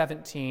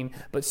 17.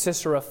 But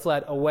Sisera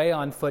fled away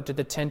on foot to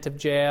the tent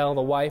of Jael,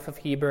 the wife of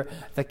Heber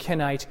the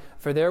Kenite,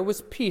 for there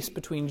was peace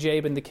between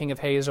Jabin the king of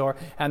Hazor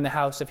and the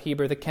house of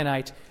Heber the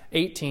Kenite.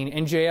 18.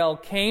 And Jael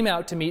came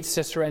out to meet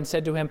Sisera and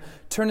said to him,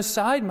 "Turn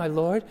aside, my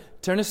lord,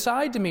 turn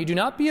aside to me. Do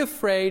not be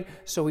afraid."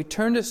 So he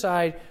turned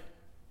aside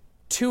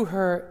to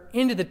her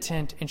into the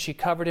tent, and she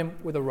covered him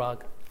with a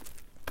rug.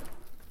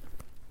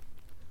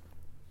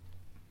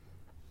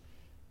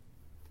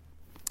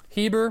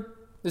 Heber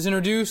is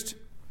introduced.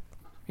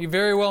 He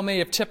very well may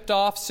have tipped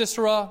off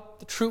Sisera,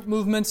 the troop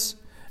movements.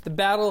 The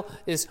battle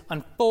is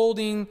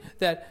unfolding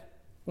that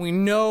we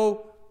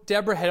know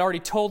Deborah had already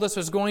told us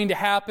was going to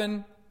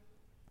happen.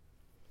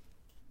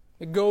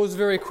 It goes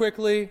very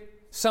quickly.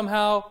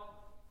 Somehow,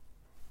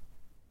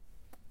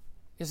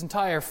 his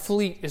entire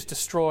fleet is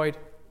destroyed.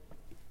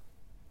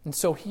 And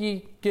so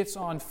he gets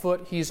on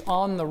foot. He's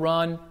on the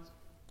run.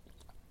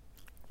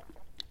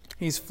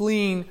 He's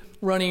fleeing,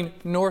 running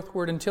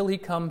northward until he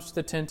comes to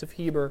the tent of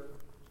Heber.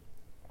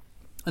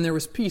 And there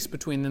was peace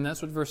between them.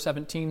 That's what verse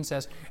 17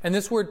 says. And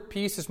this word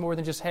peace is more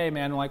than just, hey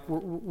man, like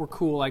we're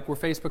cool, like we're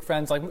Facebook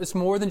friends. Like it's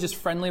more than just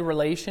friendly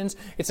relations.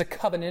 It's a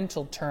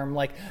covenantal term.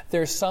 Like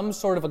there's some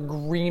sort of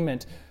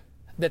agreement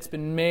that's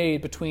been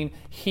made between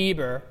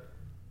Heber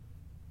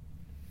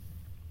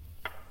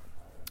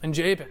and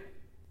Jabin.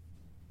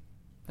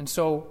 And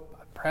so,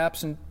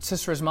 perhaps in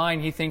Sisera's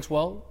mind, he thinks,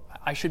 well,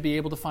 I should be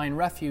able to find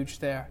refuge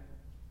there.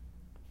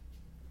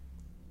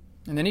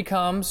 And then he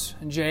comes,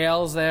 and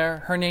Jael's there.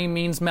 Her name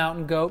means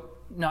mountain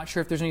goat. Not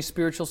sure if there's any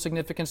spiritual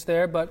significance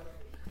there, but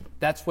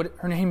that's what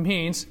her name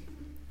means.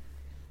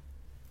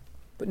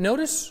 But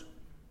notice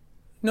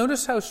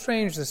how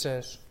strange this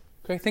is.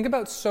 Okay, think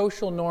about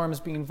social norms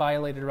being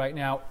violated right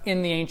now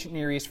in the ancient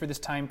Near East for this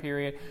time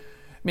period.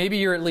 Maybe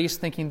you're at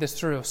least thinking this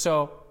through.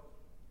 So,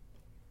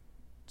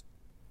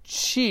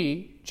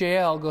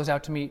 Jael, goes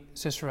out to meet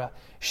Sisera.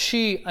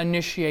 She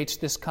initiates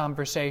this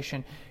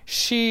conversation.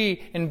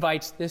 She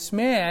invites this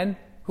man,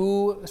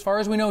 who, as far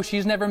as we know,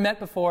 she's never met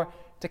before,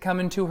 to come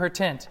into her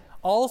tent.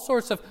 All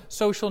sorts of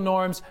social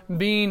norms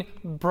being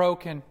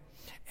broken.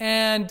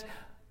 And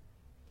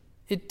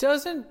it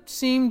doesn't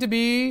seem to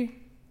be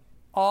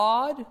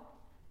odd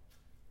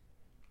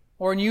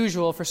or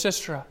unusual for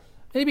Sisera.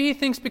 Maybe he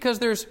thinks because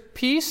there's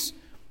peace,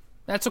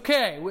 that's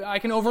okay. I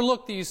can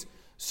overlook these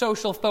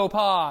social faux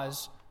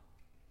pas.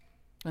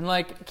 And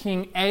like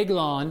King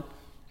Eglon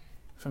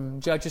from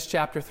Judges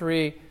chapter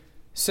 3,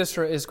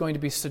 Sisera is going to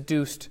be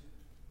seduced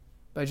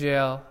by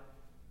Jael.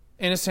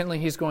 Innocently,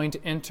 he's going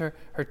to enter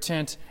her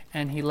tent,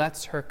 and he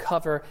lets her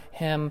cover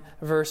him.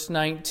 Verse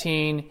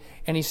 19,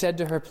 and he said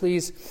to her,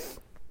 "Please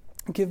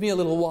give me a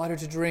little water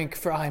to drink,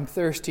 for I am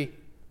thirsty."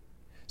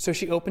 So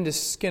she opened a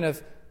skin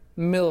of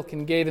milk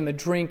and gave him a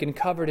drink and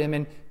covered him.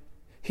 And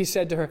he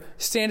said to her,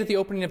 "Stand at the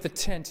opening of the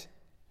tent,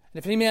 and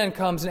if any man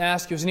comes and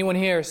asks you, 'Is anyone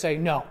here?' say,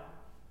 'No.'"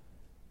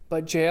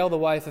 But Jael, the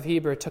wife of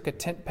Heber, took a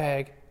tent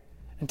peg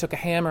and took a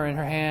hammer in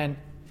her hand.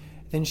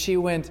 Then she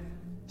went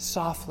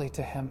softly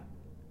to him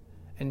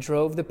and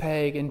drove the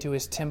peg into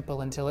his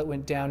temple until it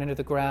went down into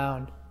the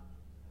ground,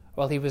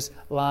 while he was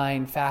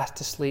lying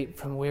fast asleep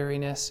from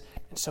weariness,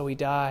 and so he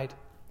died.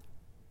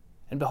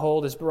 And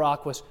behold, as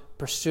Barak was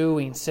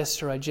pursuing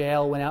Sisera,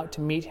 Jael went out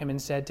to meet him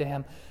and said to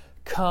him,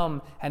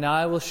 "Come, and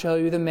I will show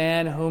you the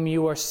man whom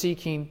you are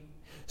seeking."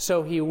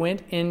 So he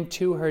went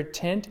into her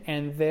tent,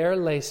 and there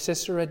lay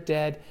Sisera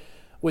dead,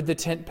 with the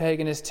tent peg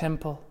in his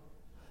temple.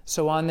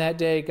 So on that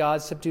day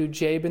God subdued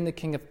Jabin, the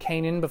king of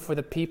Canaan, before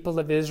the people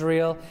of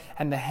Israel,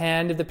 and the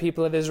hand of the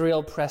people of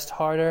Israel pressed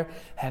harder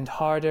and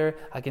harder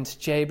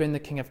against Jabin, the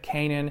king of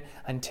Canaan,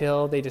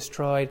 until they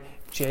destroyed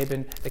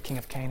Jabin, the king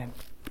of Canaan.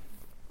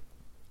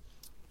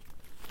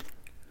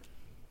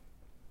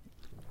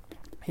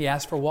 He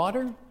asked for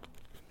water.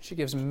 She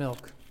gives him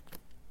milk.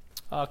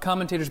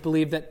 Commentators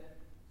believe that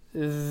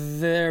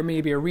there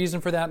may be a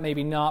reason for that,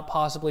 maybe not,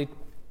 possibly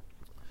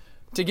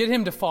to get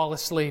him to fall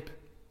asleep.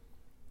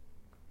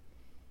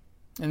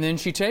 And then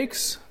she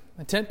takes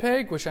a tent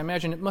peg, which I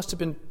imagine it must have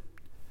been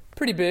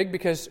pretty big,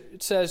 because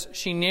it says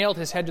she nailed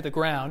his head to the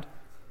ground.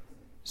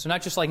 So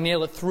not just like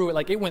nail it through it,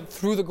 like it went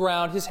through the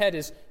ground. His head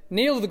is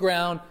nailed to the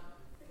ground.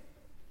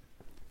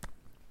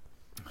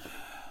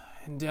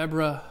 And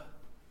Deborah,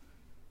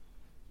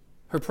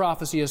 her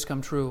prophecy has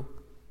come true.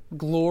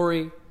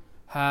 Glory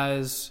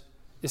has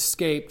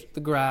escaped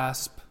the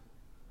grasp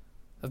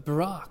of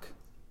Barak.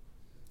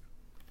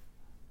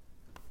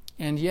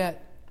 And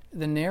yet,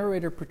 the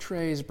narrator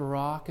portrays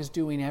Barak as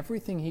doing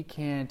everything he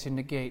can to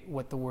negate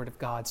what the Word of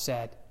God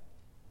said.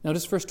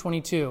 Notice verse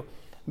 22.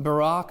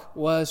 Barak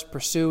was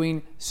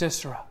pursuing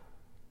Sisera.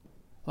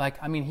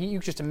 You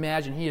just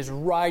imagine he is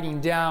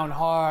riding down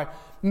hard.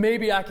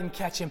 Maybe I can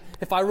catch him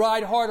if I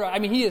ride harder.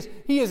 He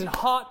is in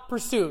hot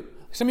pursuit.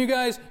 Some of you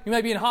guys, you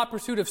might be in hot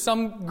pursuit of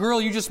some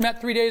girl you just met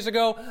 3 days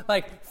ago.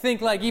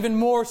 Think even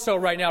more so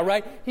right now,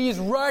 right? He is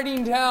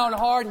riding down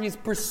hard. He's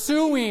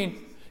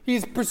pursuing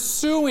He's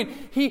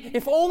pursuing.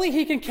 If only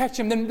he can catch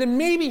him, then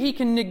maybe he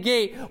can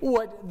negate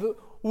what the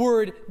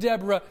word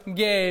Deborah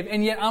gave.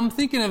 And yet I'm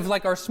thinking of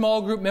like our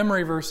small group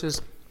memory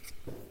verses.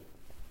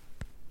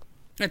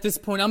 At this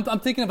point, I'm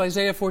thinking of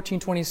Isaiah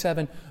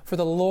 14:27. For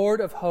the Lord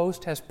of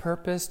hosts has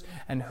purposed,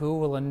 and who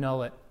will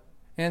annul it?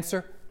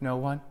 Answer, no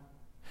one.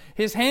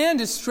 His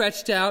hand is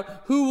stretched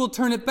out. Who will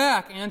turn it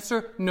back?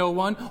 Answer, no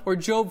one. Or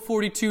Job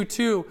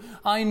 42:2.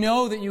 I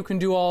know that you can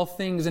do all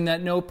things and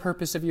that no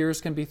purpose of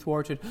yours can be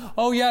thwarted.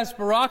 Oh yes,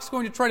 Barak's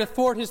going to try to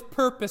thwart his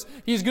purpose.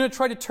 He's going to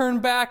try to turn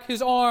back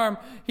his arm.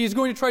 He's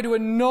going to try to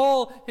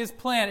annul his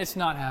plan. It's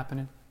not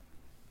happening.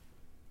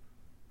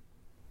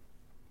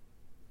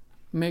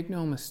 Make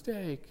no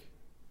mistake.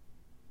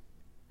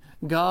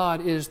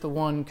 God is the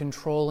one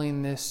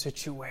controlling this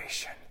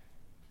situation.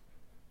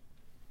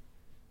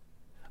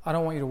 I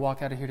don't want you to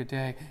walk out of here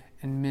today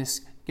and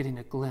miss getting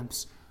a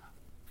glimpse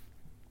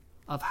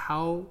of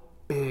how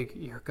big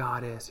your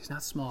God is. He's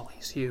not small,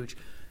 He's huge.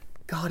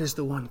 God is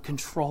the one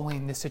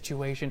controlling this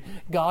situation.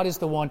 God is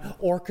the one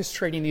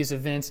orchestrating these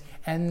events,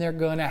 and they're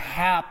going to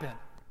happen.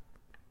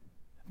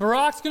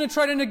 Barak's going to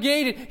try to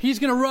negate it. He's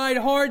going to ride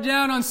hard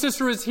down on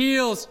Sisera's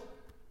heels.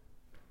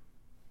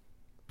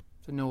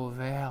 To no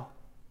avail.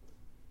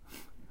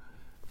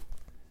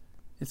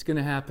 It's going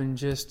to happen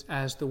just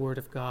as the Word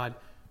of God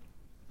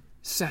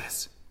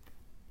says.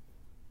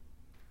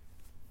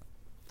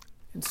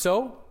 And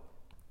so,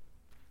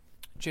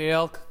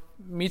 Jael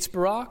meets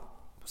Barak,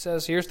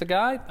 says, here's the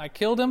guy, I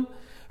killed him.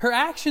 Her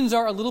actions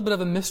are a little bit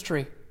of a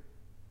mystery.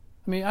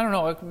 I mean, I don't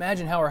know,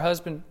 imagine how her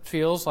husband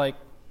feels, like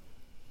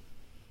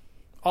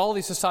all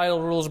these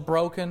societal rules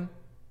broken,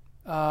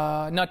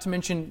 not to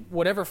mention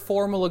whatever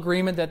formal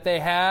agreement that they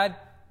had,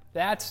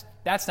 that's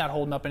not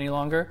holding up any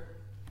longer.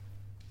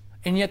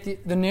 And yet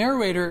the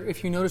narrator,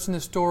 if you notice in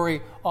the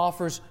story,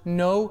 offers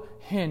no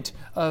hint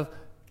of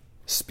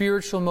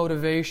spiritual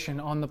motivation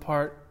on the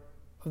part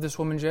of this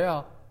woman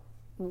Jael.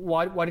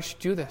 Why did she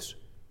do this?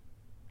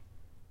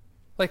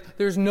 Like,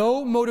 there's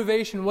no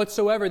motivation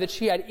whatsoever that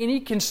she had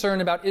any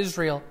concern about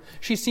Israel.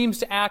 She seems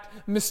to act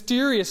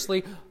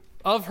mysteriously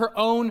of her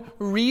own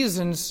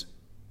reasons.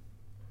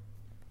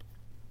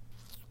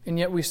 And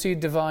yet we see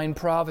divine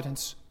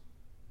providence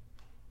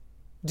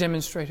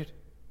demonstrated,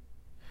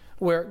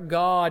 where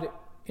God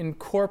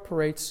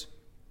incorporates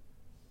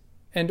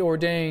and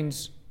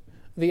ordains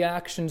the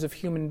actions of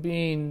human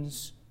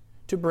beings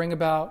to bring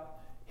about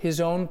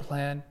His own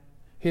plan,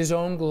 His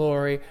own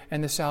glory,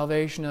 and the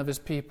salvation of His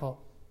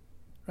people.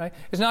 Right?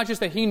 It's not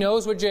just that He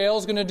knows what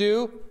Jael's going to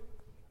do,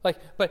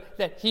 but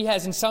that He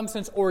has in some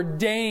sense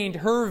ordained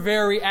her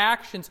very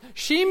actions.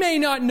 She may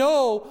not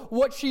know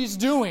what she's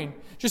doing.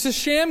 Just as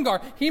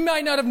Shamgar, he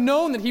might not have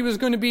known that he was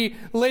going to be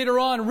later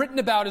on written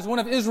about as one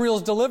of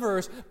Israel's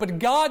deliverers, but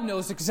God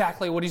knows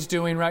exactly what He's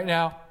doing right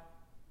now.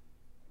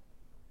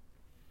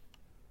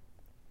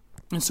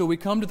 And so we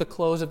come to the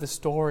close of the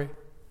story.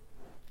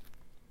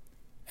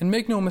 And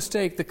make no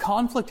mistake, the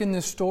conflict in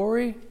this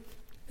story,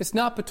 it's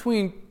not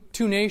between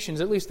two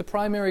nations. At least the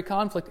primary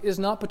conflict is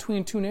not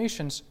between two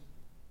nations.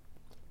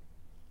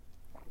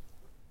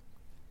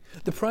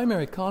 The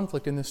primary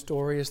conflict in this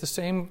story is the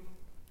same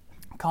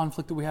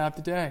conflict that we have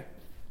today.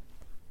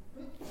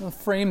 I'll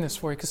frame this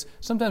for you, because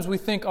sometimes we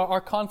think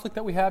our conflict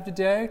that we have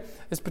today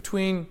is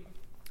between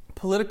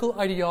political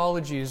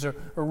ideologies or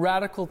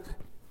radical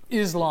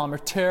Islam or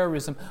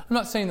terrorism. I'm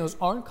not saying those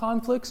aren't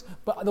conflicts,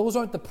 but those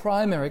aren't the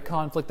primary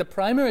conflict. The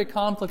primary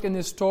conflict in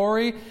this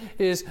story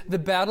is the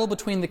battle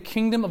between the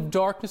kingdom of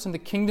darkness and the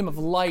kingdom of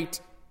light.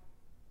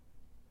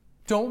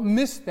 Don't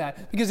miss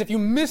that, because if you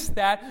miss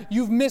that,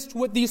 you've missed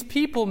what these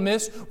people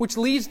miss, which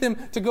leads them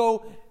to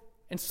go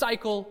and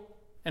cycle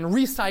and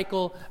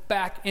recycle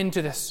back into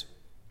this.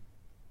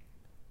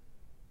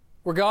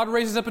 Where God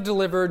raises up a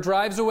deliverer,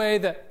 drives away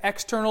the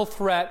external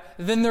threat,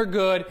 then they're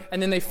good,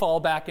 and then they fall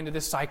back into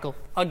this cycle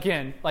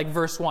again, like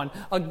verse 1,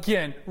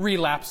 again,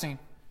 relapsing.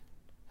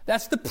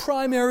 That's the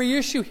primary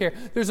issue here.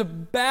 There's a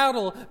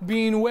battle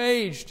being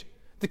waged.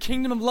 The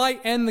kingdom of light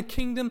and the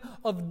kingdom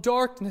of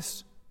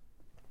darkness.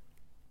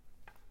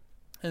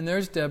 And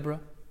there's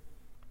Deborah,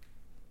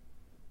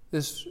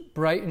 this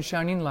bright and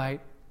shining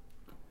light,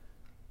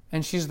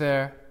 and she's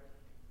there,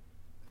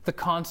 the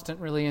constant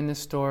really in this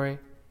story,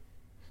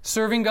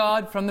 serving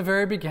God from the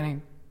very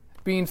beginning,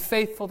 being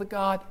faithful to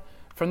God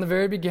from the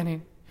very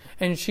beginning.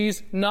 And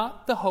she's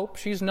not the hope,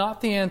 she's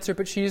not the answer,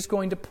 but she's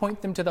going to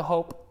point them to the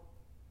hope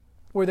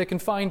where they can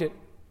find it.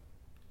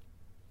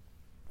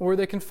 Where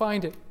they can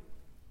find it.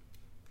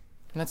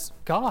 And that's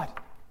God.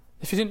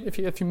 If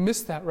you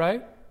missed that,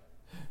 right?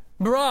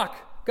 Barak,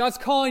 God's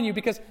calling you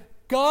because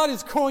God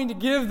is going to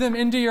give them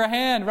into your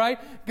hand, right?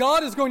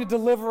 God is going to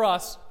deliver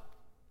us.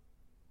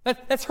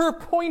 That's her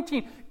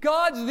pointing.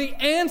 God's the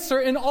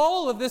answer in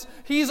all of this.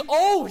 He's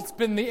always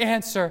been the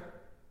answer.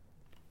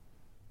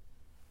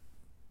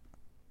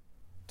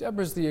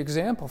 Deborah's the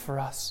example for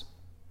us.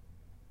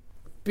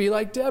 Be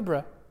like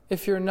Deborah.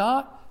 If you're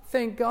not,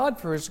 thank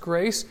God for His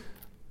grace.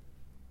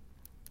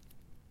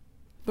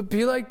 But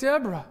be like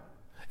Deborah.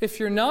 If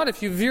you're not,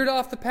 if you veered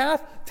off the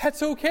path,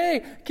 that's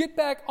okay. Get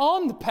back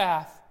on the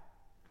path.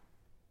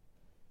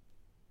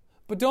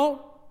 But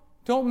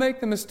don't make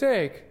the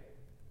mistake.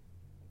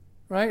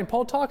 Right? And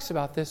Paul talks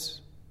about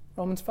this.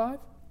 Romans 5.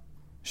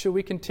 Should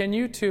we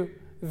continue to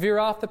veer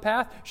off the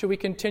path? Should we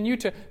continue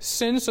to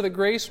sin so that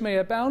grace may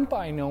abound?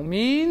 By no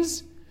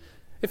means.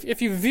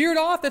 If you veered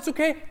off, that's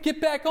okay. Get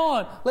back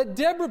on. Let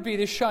Deborah be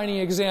the shining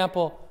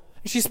example.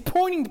 And she's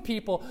pointing to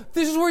people.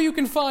 This is where you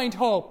can find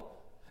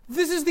hope.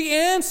 This is the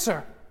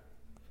answer.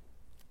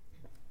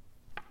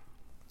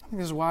 I think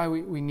this is why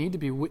we need to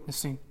be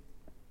witnessing.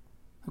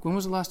 Like, when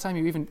was the last time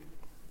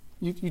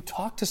you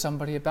talked to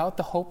somebody about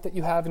the hope that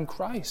you have in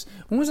Christ?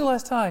 When was the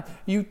last time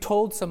you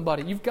told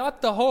somebody, you've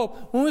got the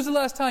hope? When was the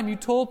last time you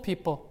told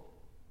people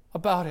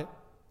about it?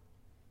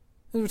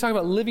 We're talking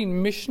about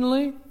living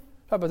missionally.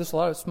 Talk about this a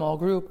lot of small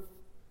group.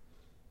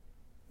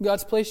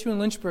 God's placed you in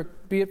Lynchburg,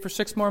 be it for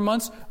 6 more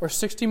months or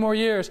 60 more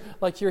years,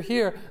 like you're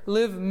here.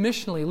 Live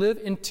missionally, live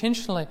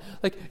intentionally.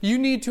 Like, you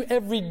need to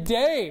every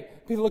day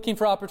be looking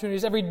for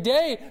opportunities, every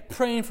day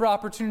praying for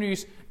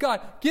opportunities. God,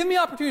 give me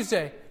opportunities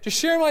today to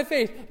share my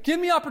faith.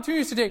 Give me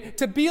opportunities today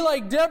to be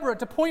like Deborah,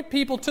 to point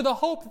people to the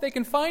hope that they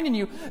can find in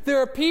you. There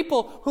are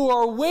people who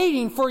are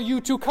waiting for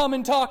you to come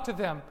and talk to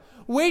them.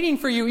 Waiting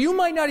for you. You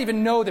might not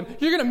even know them.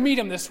 You're going to meet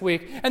them this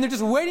week. And they're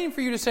just waiting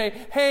for you to say,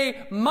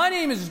 hey, my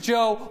name is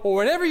Joe, or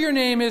whatever your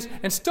name is,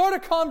 and start a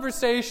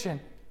conversation.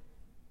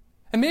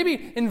 And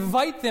maybe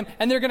invite them,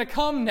 and they're going to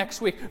come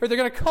next week, or they're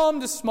going to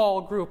come to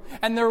small group.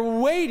 And they're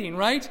waiting,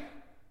 right?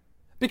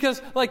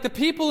 Because like the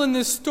people in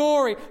this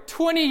story,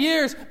 20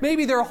 years,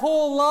 maybe their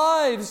whole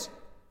lives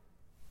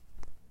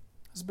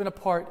has been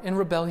apart in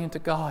rebellion to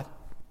God.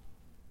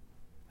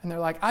 And they're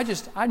like,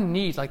 I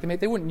need, like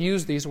they wouldn't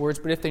use these words,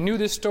 but if they knew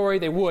this story,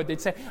 they would. They'd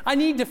say, I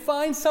need to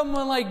find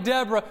someone like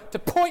Deborah to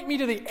point me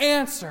to the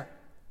answer.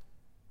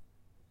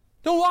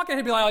 Don't walk in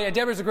and be like, oh yeah,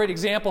 Deborah's a great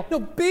example. No,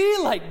 be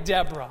like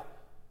Deborah.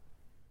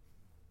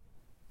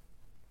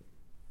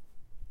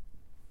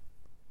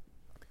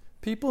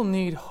 People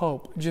need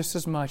hope just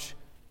as much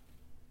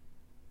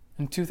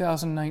in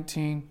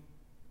 2019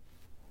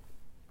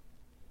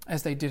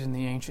 as they did in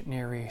the ancient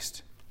Near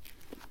East.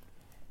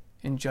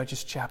 In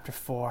Judges chapter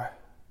 4.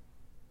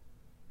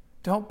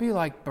 Don't be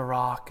like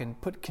Barak and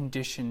put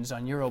conditions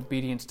on your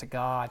obedience to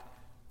God.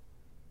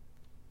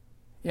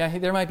 Yeah,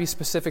 there might be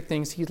specific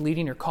things He's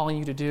leading or calling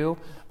you to do,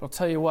 but I'll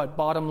tell you what,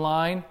 bottom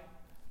line,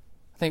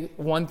 I think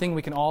one thing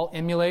we can all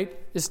emulate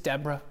is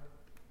Deborah.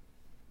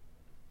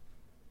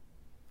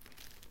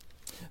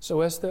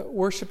 So as the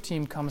worship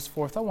team comes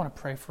forth, I want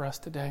to pray for us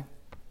today.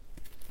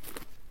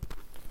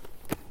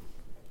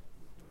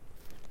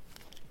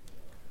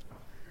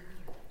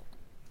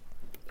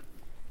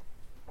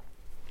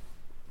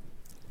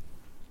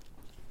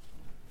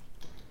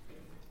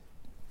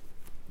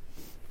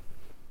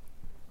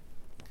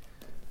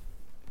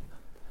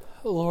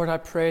 Lord, I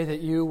pray that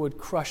you would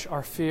crush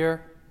our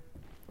fear,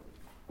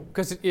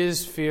 because it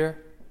is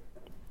fear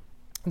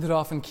that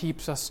often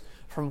keeps us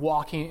from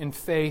walking in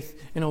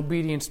faith and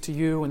obedience to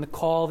you and the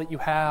call that you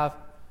have.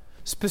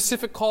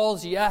 Specific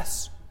calls,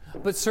 yes,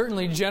 but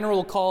certainly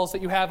general calls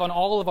that you have on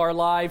all of our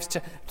lives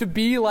to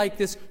be like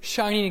this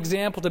shining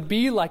example, to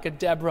be like a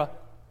Deborah.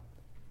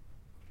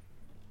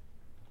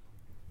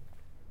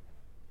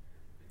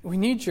 We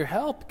need your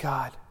help,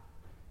 God.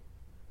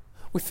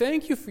 We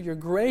thank you for your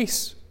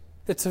grace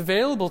that's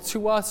available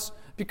to us,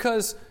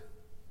 because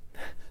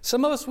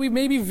some of us, we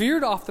maybe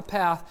veered off the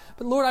path.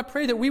 But Lord, I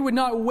pray that we would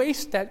not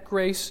waste that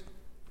grace.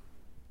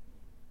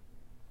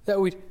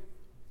 That we'd,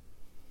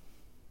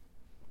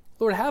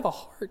 Lord, have a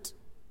heart.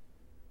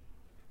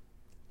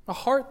 A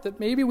heart that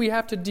maybe we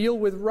have to deal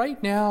with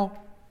right now.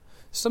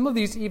 Some of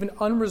these even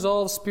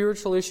unresolved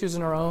spiritual issues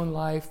in our own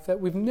life that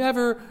we've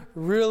never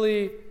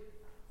really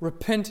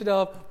repented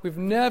of. We've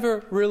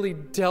never really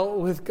dealt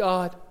with,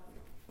 God.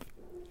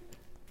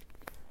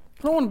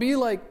 I don't want to be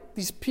like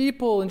these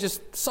people and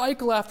just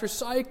cycle after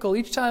cycle,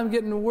 each time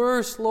getting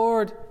worse,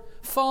 Lord,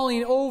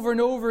 falling over and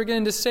over again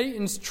into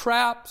Satan's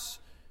traps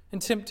and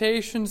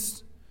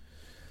temptations.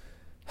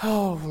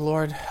 Oh,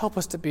 Lord, help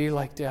us to be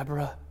like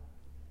Deborah.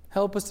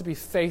 Help us to be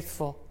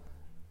faithful.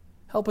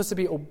 Help us to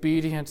be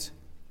obedient.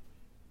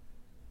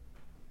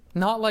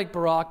 Not like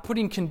Barak,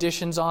 putting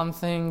conditions on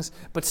things,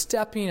 but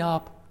stepping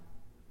up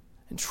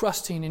and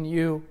trusting in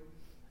you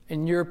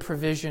and your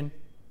provision.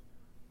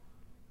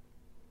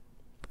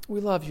 We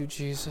love you,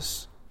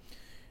 Jesus.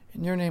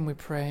 In your name we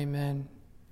pray, amen.